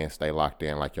tuned in, stay locked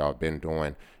in like y'all been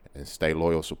doing, and stay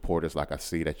loyal supporters like I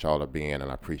see that y'all are being,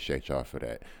 and I appreciate y'all for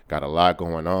that. Got a lot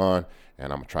going on,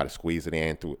 and I'm going to try to squeeze it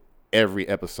in through every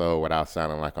episode without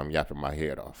sounding like I'm yapping my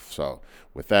head off. So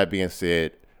with that being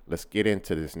said, let's get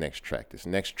into this next track. This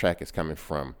next track is coming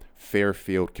from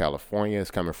Fairfield, California.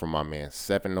 It's coming from my man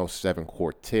 707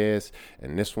 Cortez,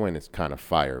 and this one is kind of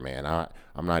fire, man.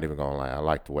 I'm not even gonna lie. I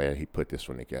like the way he put this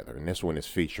one together. And this one is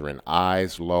featuring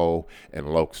Eyes Low and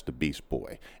Lokes the Beast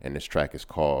Boy, and this track is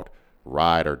called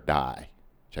Ride or Die.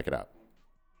 Check it out.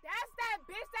 That's that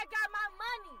bitch that got my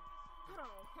money. Hold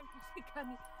on, she got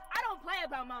me. I don't play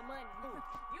about my money.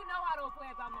 You know I don't play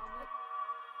about my money.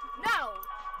 No,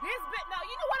 this bitch. No,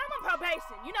 you know what? I'm on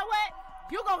probation. You know what?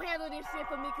 You go handle this shit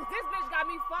for me, cause this bitch got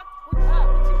me fucked up.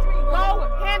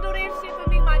 Go handle this shit for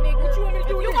me, my nigga. What you want me to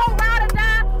do? If you gon' ride or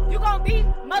die, you gon' be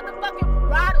motherfucking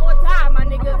ride or die, my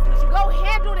nigga. Go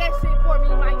handle that shit for me,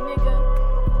 my nigga.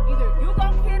 Either you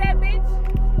gon' kill that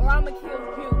bitch, or I'ma kill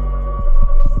you.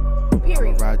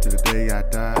 Period. I'ma ride to the day I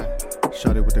die.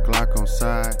 Shot it with the Glock on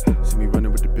side. See me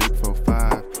running with the big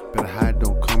 4-5. Better hide,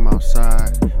 don't come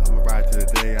outside. I'ma ride to the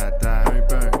day I die.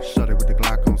 Bang, bang. Shot it with the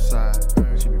Glock on side.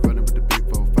 See me running with the big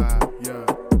 4-5. Yeah.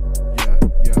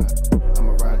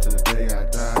 I'ma ride to the day I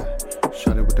die.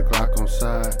 Shot it with the Glock on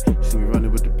side. See me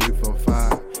running with the big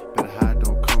 4-5. Better hide,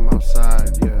 don't come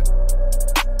outside. Yeah.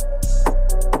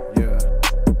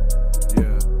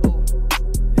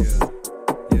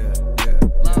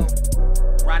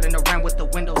 Riding around with the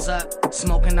windows up,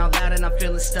 smoking out loud and I'm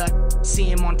feeling stuck.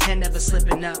 Seeing Montana never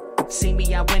slipping up. See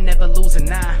me, I win, never losing,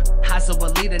 nah. Highs of a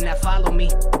leader, now follow me.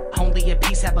 Only a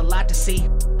piece, have a lot to see.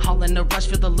 All in the rush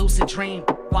for the lucid dream.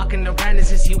 Walking around, it's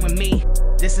just you and me.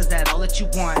 This is that all that you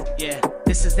want, yeah.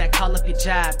 This is that call up your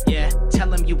job, yeah.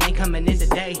 Tell him you ain't coming in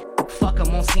today. Fuck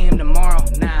him, won't see him tomorrow,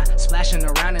 nah. Splashing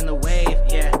around in the wave,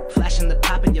 yeah. Flashing the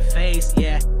pop in your face,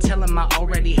 yeah. Tell him I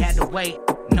already had to wait.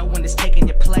 No one is taking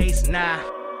your place, nah.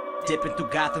 Dipping through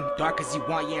Gotham, dark as you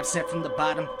want, yeah, I'm set from the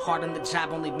bottom. Hard on the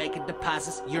job, only making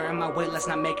deposits. You're in my way, let's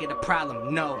not make it a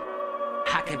problem, no.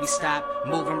 How can we stop?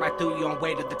 Moving right through you on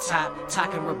way to the top.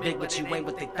 Talking real big, but you ain't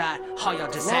what they thought. All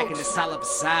y'all just acting, it's all up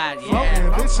aside, yeah.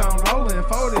 Floating, bitch, I'm rolling,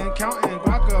 folding, counting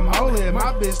guacamole.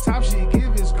 My bitch top, she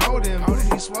give is golden.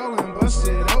 Booty swollen,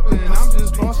 busted open. I'm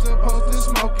just posted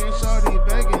smoking. Shorty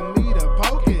begging me to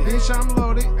poke it. Bitch, I'm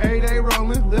loaded, every day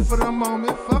rolling. Live for the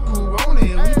moment, fuck who want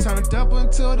it. We turned up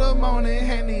until the morning.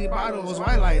 Henny bottles,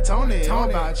 white like Tony.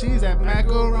 Talking about cheese, that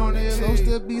macaroni. Close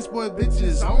to Beast Boy,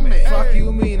 bitches on me. Fuck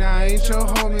you mean, I ain't your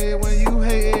homie. When you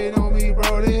hating on me,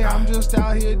 brody, I'm just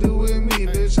out here doing me,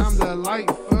 bitch. I'm the light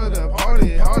for the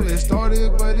party. Hardly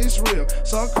started, but it's real.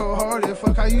 So cold hearted,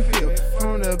 fuck how you feel.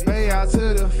 From the bay out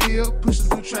to the field, pushing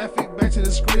through traffic back to the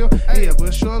skrill. Yeah,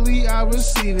 but surely I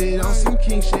receive it. On some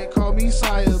king shit, call me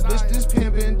sire. Bitch, this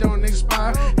pimpin' don't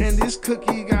expire. And this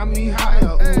cookie got me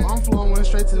higher. Ooh, I'm flowing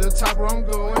straight to the top where I'm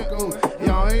going. Ooh,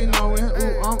 y'all ain't knowing.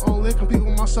 Ooh, I'm only compete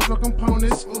with myself no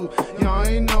components. Ooh, y'all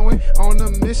ain't knowing. On the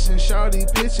mission,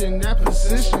 shawty pitching that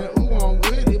position. Ooh, I'm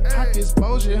with it. Pockets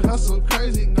bulging, hustle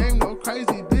crazy. Game no crazy,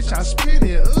 bitch, I spit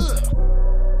it. Ugh.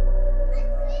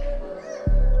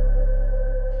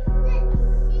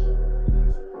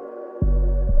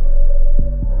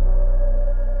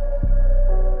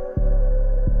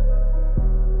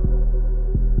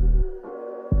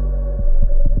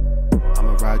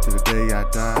 Ride to the day I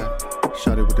die.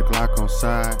 Shot it with the Glock on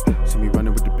side. See me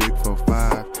running with the big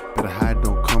 4-5. Better hide,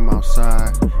 don't come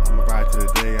outside. I'ma ride to the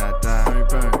day I die.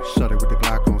 Bang, bang. Shot it with the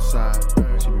Glock on side.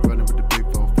 See me running with the big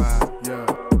 4-5. Yeah.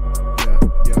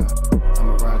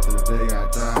 I'ma ride to the day I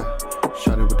die.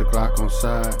 Shot it with the Glock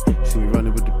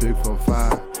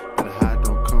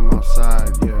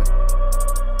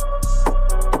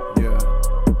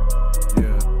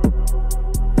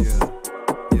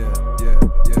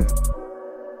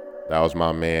was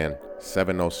my man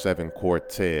 707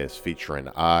 Cortez featuring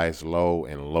Eyes Low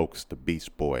and Lokes the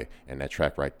Beast Boy. And that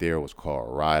track right there was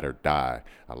called Ride or Die.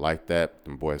 I like that.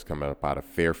 Them boys coming up out of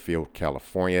Fairfield,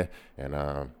 California. And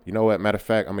you know what? Matter of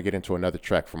fact, I'm going to get into another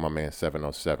track from my man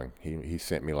 707. He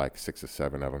sent me like 6 or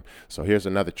 7 of them. So here's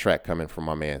another track coming from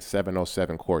my man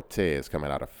 707 Cortez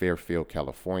coming out of Fairfield,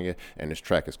 California. And this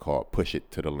track is called Push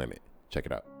It to the Limit. Check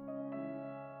it out.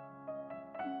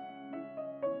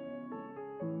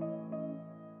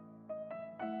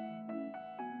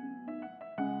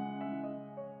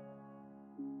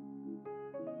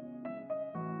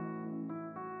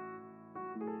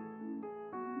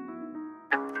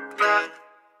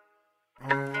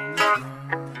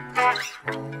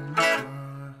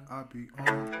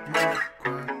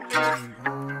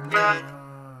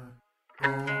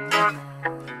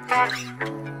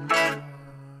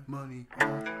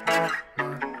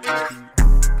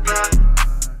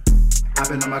 I've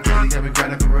been on my crazy, I've been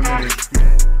grinding for a minute.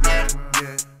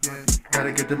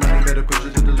 Gotta get the money, better push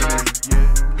it to the limit.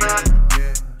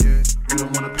 You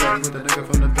don't wanna play with a nigga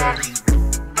from the back.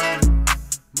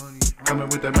 Coming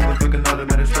with that motherfucking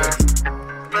automatic track.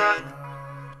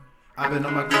 I've been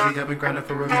on my crazy, I've been grinding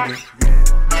for a minute.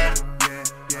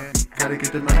 Gotta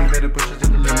get the money, better push it to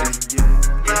the limit.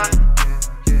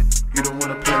 You don't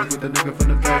wanna play with a nigga from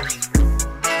the back.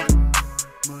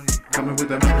 Coming with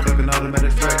that motherfucking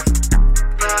automatic track.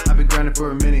 I've been grinding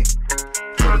for a minute.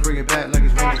 Try to bring it back like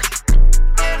it's winning.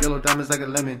 Yellow diamonds like a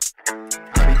lemon.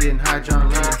 I be getting high, John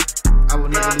Lennon. I will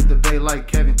never leave the bay like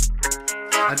Kevin.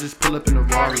 I just pull up in a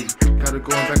Rari. Got her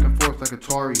going back and forth like a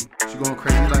Tory. She going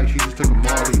crazy like she just took a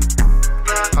Molly.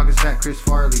 Pockets fat, Chris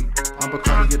Farley. I'm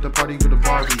Bacardi at the party with a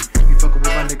Barbie. You fuckin' with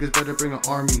my niggas, better bring an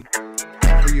army.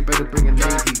 Or you better bring a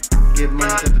Navy. Get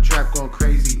money, got the trap going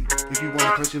crazy. If you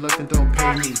wanna push your luck, then don't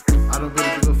pay me. I don't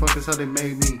really give a fuck, that's how they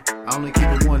made me. I only keep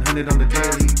it 100 on the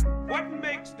daily. What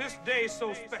makes this day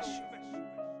so special?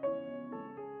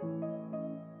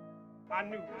 I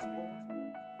knew this boy.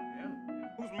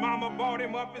 Whose mama brought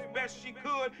him up as best she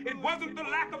could. It wasn't the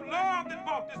lack of love that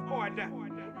brought this boy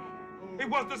down. It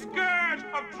was the scourge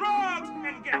of drugs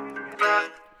and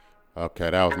gangs. Okay,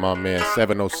 that was my man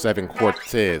 707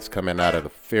 Cortez coming out of the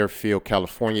Fairfield,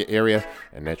 California area.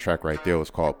 And that track right there was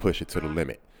called Push It to the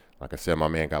Limit. Like I said, my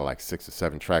man got like 6 or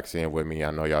 7 tracks in with me.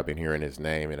 I know y'all been hearing his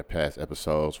name in the past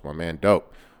episodes. My man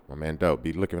Dope.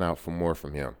 Be looking out for more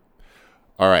from him.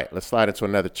 All right, let's slide into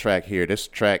another track here. This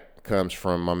track comes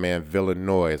from my man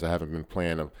Villanoise. I haven't been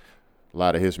playing a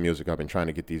lot of his music. I've been trying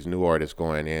to get these new artists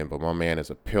going in, but my man is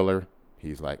a pillar.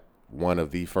 He's like one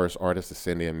of the first artists to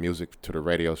send in music to the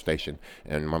radio station,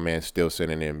 and my man's still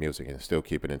sending in music and still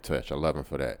keeping in touch. I love him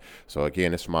for that. So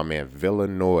again, this is my man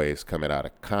Villanoise coming out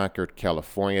of Concord,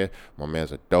 California. My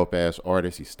man's a dope-ass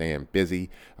artist. He's staying busy.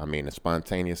 I mean, the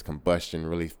Spontaneous Combustion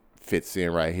really fits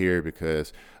in right here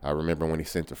because I remember when he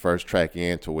sent the first track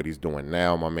in to what he's doing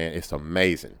now, my man, it's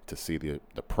amazing to see the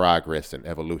progress and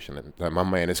evolution that my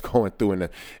man is going through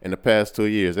in the past 2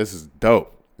 years. This is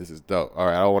dope. All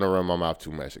right, I don't want to run my mouth too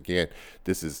much. Again,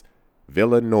 this is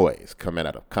Villanoise coming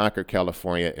out of Concord,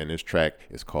 California, and this track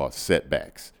is called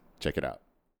Setbacks. Check it out.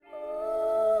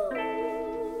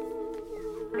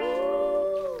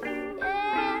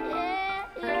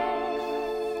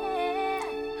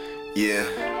 Yeah.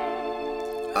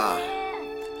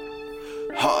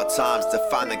 Hard times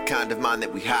define the kind of mind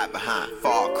that we hide behind.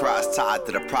 Far cries tied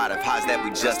to the pride of highs that we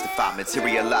justify.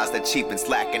 Materialize that cheapens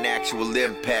lacking actual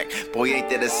impact. Boy, ain't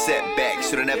that a setback.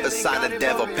 Should've never signed a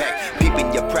devil pact.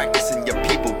 Peeping your practice and your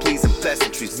people pleasing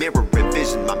pleasantries. Mirror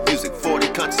vision, my music 40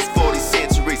 countries, 40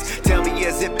 centuries. Tell me,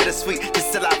 is it bittersweet to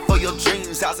sell out for your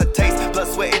dreams? How's it taste? Blood,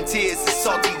 sweat, and tears. It's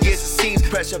salty, yes, it seems.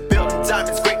 Pressure building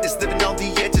diamonds, greatness living on the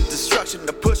edge of destruction.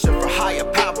 The pusher for higher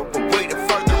power, awaiting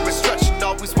further instruction.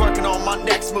 Always working on my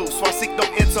next move, so I seek no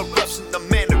interruption. The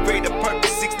man of greater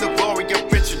purpose seeks the glory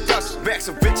of introduction. Racks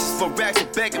of riches for rags,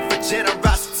 for begging for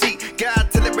generosity. God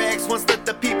till it rags once, let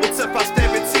the people to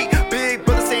prosperity. Big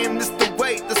brother saying this the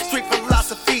way, the street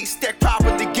philosophy. Stack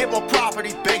properly, get more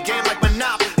property. Big game like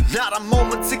Monopoly. Not a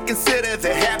moment to consider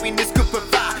the happiness could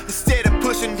provide. Instead of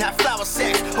pushing half flower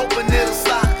sacks, hoping it'll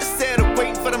slide. Instead of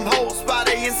waiting for them hoes by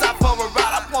the inside for a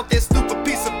ride. I want that stupid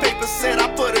piece of paper, said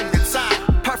I put in the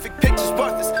time. Perfect pictures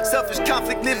worthless, selfish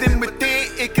conflict living within.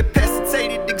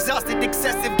 Incapacitated, exhausted,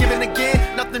 excessive giving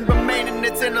again. Nothing remaining,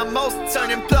 it's in a most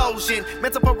turn implosion.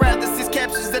 Mental paralysis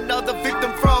captures another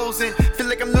victim frozen. Feel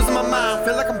like I'm losing my mind,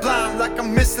 feel like I'm blind, like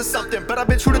I'm missing something. But I've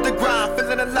been true to the grind,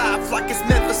 feeling alive, like it's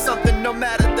meant for something. No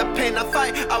matter the pain I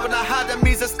fight, I will not hide, that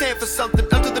means I stand for something.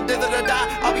 Until the day that I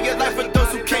die, I'll be alive for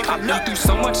those who came from I've been through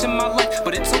so much in my life,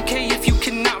 but it's okay if you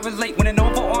cannot relate. When and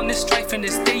over on this strife and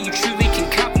this day, you truly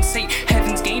can compensate.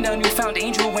 Heaven's gained a newfound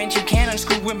angel, and you can't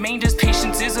unscrew remainders.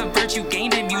 Patience is a virtue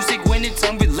gained in music when it's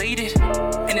unrelated.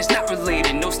 And it's not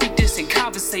related, no sneak diss in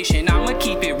conversation. I'ma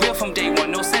keep it real from day one,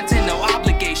 no sense and no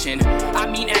obligation. I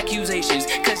mean accusations,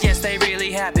 cause yes, they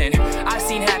really happen. I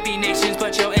seen happy nations,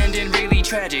 but your ending really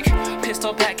tragic.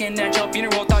 Pistol packing at your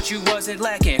funeral, thought you wasn't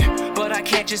lacking. But I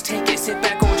can't just take it, sit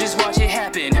back or just watch it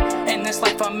happen. In this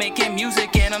life I'm making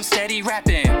music and I'm steady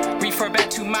rapping. Refer back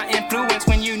to my influence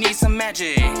when you need some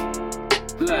magic.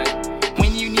 Look,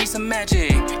 when you need some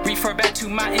magic. Refer back to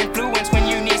my influence when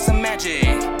you need some magic.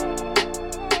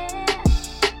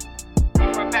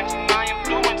 Refer back to my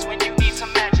influence when you need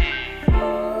some magic.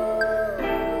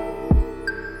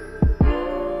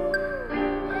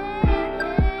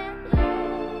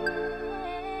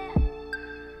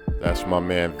 That's my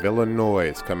man Villanois.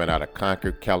 It's coming out of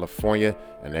Concord, California,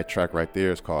 and that track right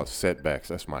there is called Setbacks.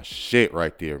 That's my shit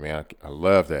right there, man. I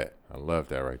love that. I love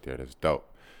that right there. That's dope.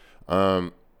 I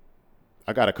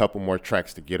got a couple more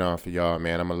tracks to get on for y'all,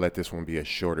 man. I'm gonna let this one be a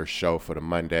shorter show for the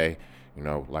Monday. You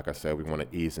know, like I said, we want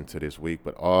to ease into this week,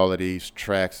 but all of these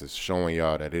tracks is showing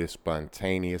y'all that it is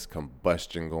spontaneous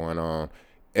combustion going on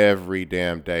every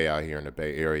damn day out here in the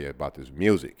Bay Area about this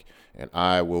music, and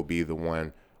I will be the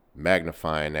one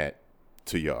magnifying that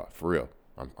to y'all, for real.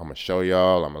 I'm gonna show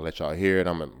y'all, I'm gonna let y'all hear it.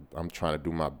 I'm trying to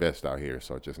do my best out here,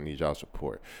 so I just need y'all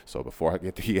support. So before I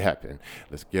get to yapping,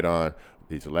 let's get on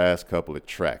these last couple of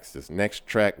tracks. This next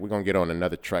track, we're gonna get on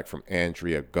another track from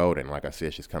Andrea Golden. Like I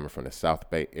said, she's coming from the South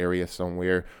Bay area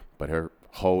somewhere, but her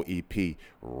whole EP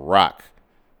rock.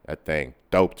 That thing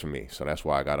dope to me, so that's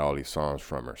why I got all these songs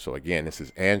from her. So again, this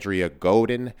is Andrea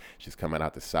Golden. She's coming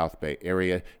out the South Bay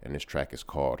area, and this track is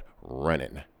called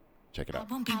Running. Check it out.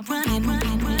 I won't be running,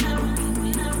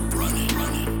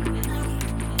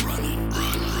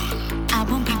 I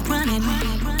won't be running.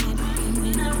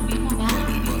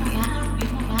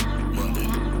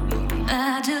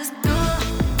 I just go,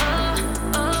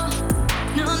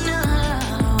 no, no.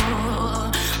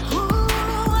 Ooh,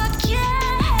 I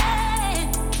can't,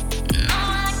 no,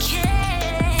 I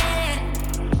can't.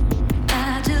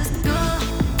 I just go,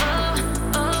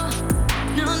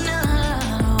 no, no.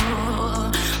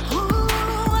 Ooh,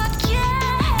 I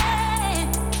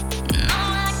can't, no,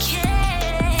 I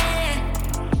can't.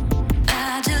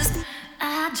 I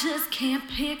just can't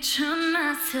picture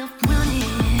myself running.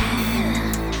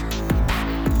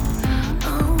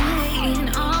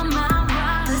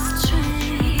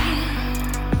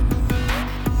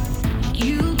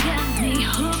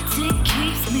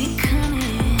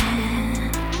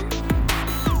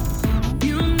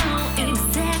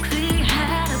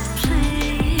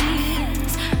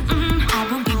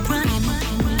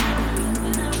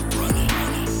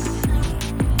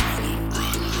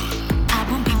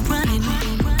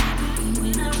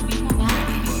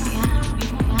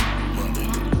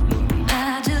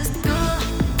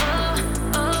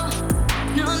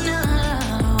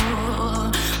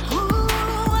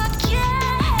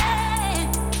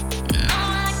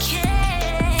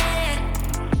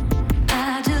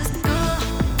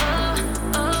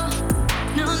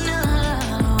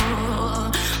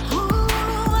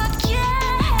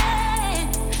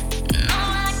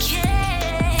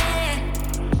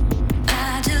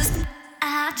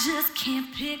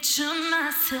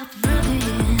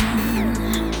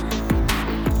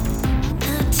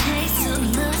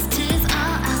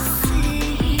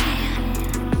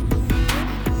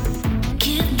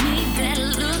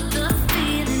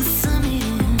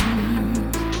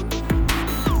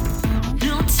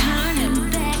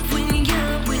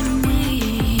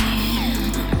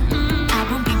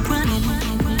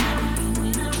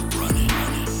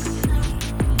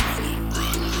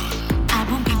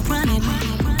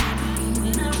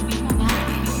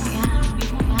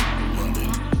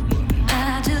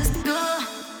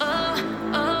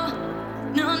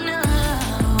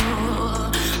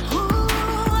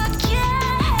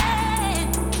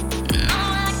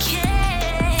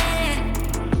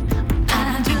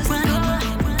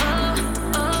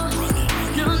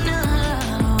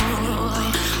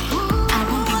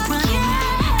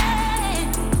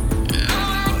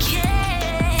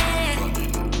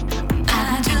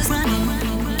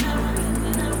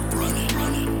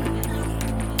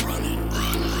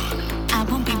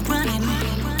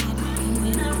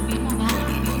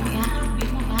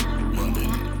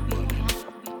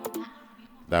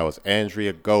 That was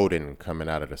Andrea Golden coming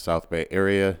out of the South Bay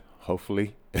area,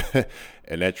 hopefully.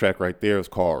 And that track right there is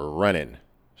called Running.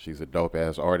 She's a dope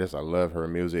ass artist. I love her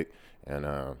music. And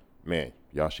man,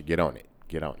 y'all should get on it.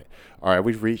 get on it. All right,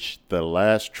 we've reached the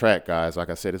last track, guys. Like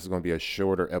I said, this is going to be a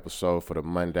shorter episode for the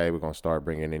Monday. We're going to start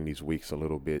bringing in these weeks a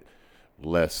little bit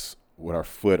less with our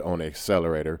foot on the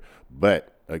accelerator.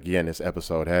 But again, this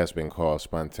episode has been called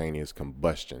Spontaneous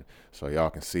Combustion, so y'all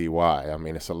can see why. I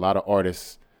mean, it's a lot of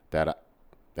artists that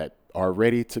are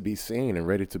ready to be seen and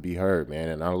ready to be heard, man.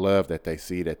 And I love that they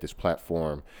see that this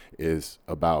platform is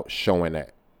about showing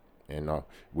that. And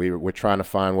we're trying to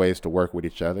find ways to work with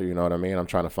each other. You know what I mean? I'm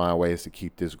trying to find ways to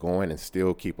keep this going and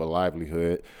still keep a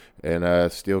livelihood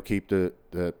and still keep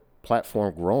the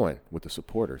platform growing with the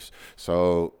supporters.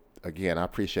 So again, I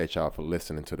appreciate y'all for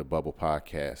listening to the Bubble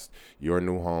Podcast, your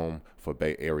new home for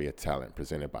Bay Area talent,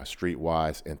 presented by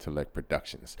Streetwise Intellect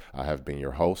Productions. I have been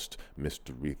your host,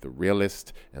 Mr. Reed the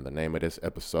Realist, and the name of this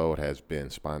episode has been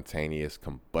Spontaneous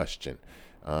Combustion.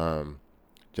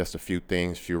 Just a few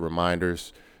things, few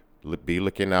reminders. Be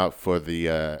looking out for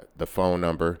the phone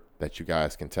number that you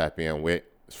guys can tap in with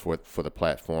for the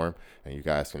platform, and you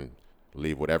guys can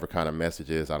leave whatever kind of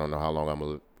messages. I don't know how long I'm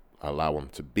going to allow them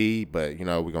to be, but we're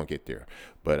going to get there.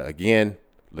 But again,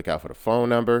 look out for the phone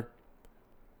number.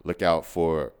 Look out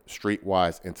for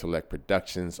Streetwise Intellect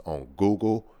Productions on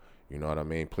Google. You know what I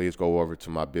mean? Please go over to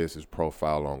my business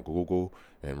profile on Google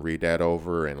and read that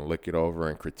over and look it over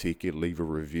and critique it. Leave a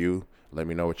review. Let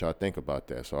me know what y'all think about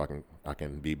that so I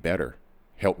can be better.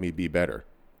 Help me be better.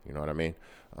 You know what I mean?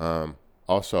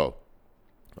 Also,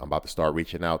 I'm about to start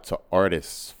reaching out to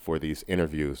artists for these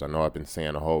interviews. I know I've been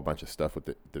saying a whole bunch of stuff with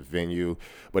the venue,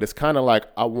 but it's kind of like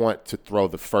I want to throw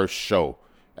the first show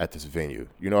at this venue.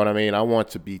 You know what I mean? I want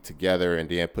to be together and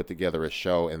then put together a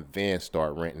show and then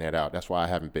start renting it out. That's why I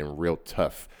haven't been real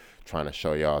tough trying to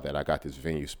show y'all that I got this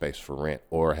venue space for rent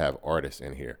or have artists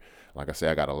in here. Like I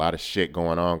said, I got a lot of shit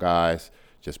going on, guys.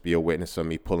 Just be a witness of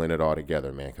me pulling it all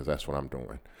together, man, because that's what I'm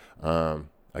doing.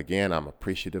 Again, I'm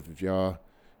appreciative of y'all,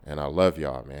 and I love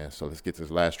y'all, man. So let's get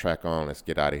this last track on. Let's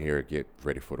get out of here and get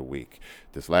ready for the week.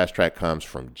 This last track comes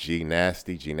from G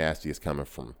Nasty. G Nasty is coming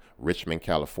from Richmond,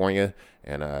 California,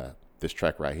 and this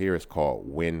track right here is called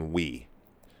When We.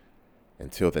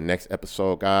 Until the next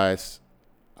episode, guys,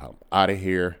 I'm out of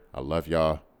here. I love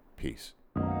y'all. Peace.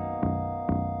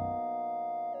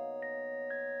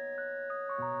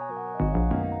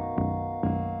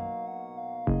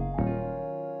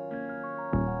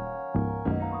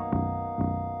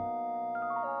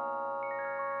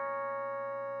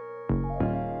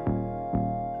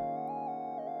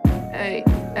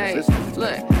 Hey,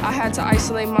 look, I had to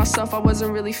isolate myself, I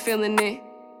wasn't really feeling it.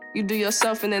 You do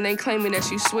yourself and then they claiming that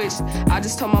you switched. I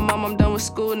just told my mom I'm done with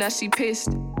school, now she pissed.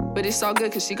 But it's all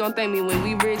good cause she gon' thank me when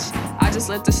we rich. I just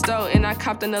left the store and I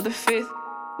copped another fifth.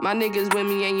 My niggas with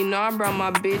me and you know I brought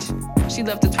my bitch. She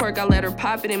left to twerk, I let her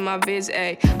pop it in my vids,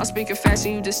 ayy. I'm speaking fast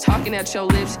and you just talking at your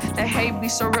lips. That hate be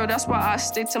so real, that's why I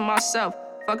stick to myself.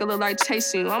 Fuck, it look like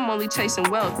chasing you, I'm only chasing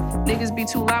wealth. Niggas be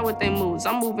too loud with their moves,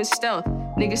 I'm moving stealth.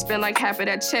 Niggas spend like half of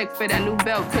that check for that new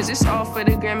belt. Cause it's all for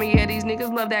the Grammy, yeah, these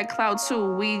niggas love that cloud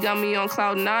too. We got me on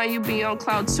cloud 9, you be on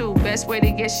cloud 2. Best way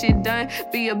to get shit done,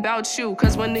 be about you.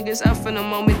 Cause when niggas up for the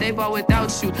moment, they ball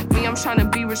without you. Me, I'm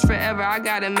tryna be rich forever, I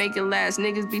gotta make it last.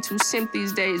 Niggas be too simp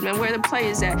these days, man, where the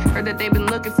players at? Heard that they been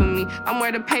looking for me, I'm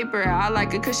where the paper at. I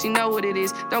like it cause she know what it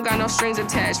is, don't got no strings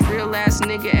attached. Real ass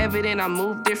nigga evident, I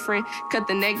move different. Cut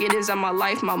the negatives out my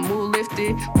life, my mood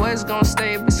lifted. Boys gon'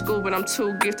 stay up at school, but I'm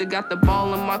too gifted. Got the ball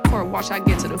in my court, watch I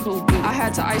get to the hoop. I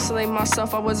had to isolate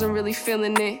myself, I wasn't really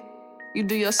feeling it. You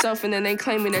do yourself and then they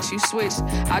claiming that you switched.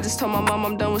 I just told my mom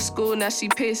I'm done with school, now she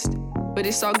pissed. But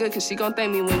it's all good cause she gon'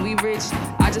 thank me when we rich.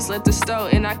 I just left the store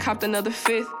and I copped another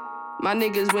fifth. My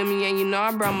niggas with me and you know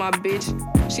I brought my bitch.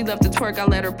 She left to twerk, I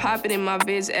let her pop it in my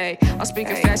vids, ayy. I'm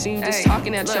speaking fast and you just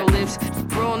talking at your lips.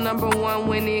 Rule number 1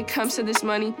 when it comes to this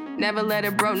money, never let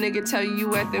a broke nigga tell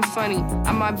you acting funny.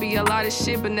 I might be a lot of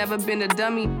shit but never been a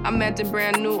dummy. I'm acting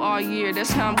brand new all year,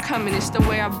 that's how I'm coming. It's the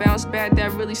way I bounce back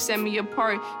that really set me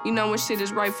apart. You know when shit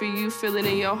is right for you, feel it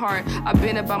in your heart. I've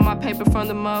been about my paper from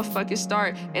the motherfucking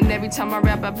start. And every time I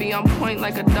rap I be on point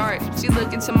like a dart. She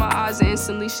look into my eyes and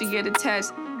instantly she get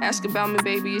attached. Ask about me,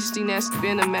 baby, it's G Nasty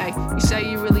been a Mac. You say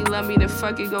you really love me, then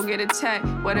fuck it, go get attacked.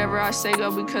 Whatever I say go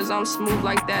because I'm smooth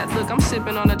like that. Look, I'm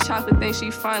sipping on a chocolate thing,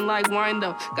 she fine like wine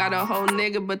though. Got a whole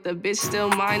nigga, but the bitch still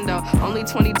mine though. Only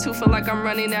 22, feel like I'm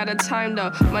running out of time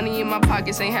though. Money in my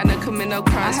pockets, ain't had to commit no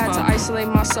crimes. I had to isolate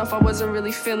myself, I wasn't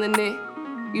really feeling it.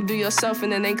 You do yourself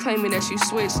and then they claiming that you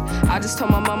switched. I just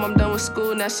told my mom I'm done with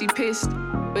school, now she pissed.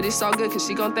 But it's all good cause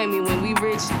she gon' thank me when we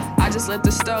rich. I just left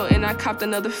the store and I copped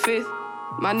another fifth.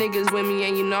 My niggas with me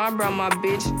and you know I brought my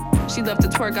bitch. She left to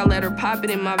twerk, I let her pop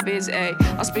it in my vids, ayy.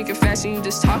 I'm speaking fast and you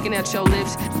just talking at your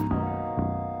lips.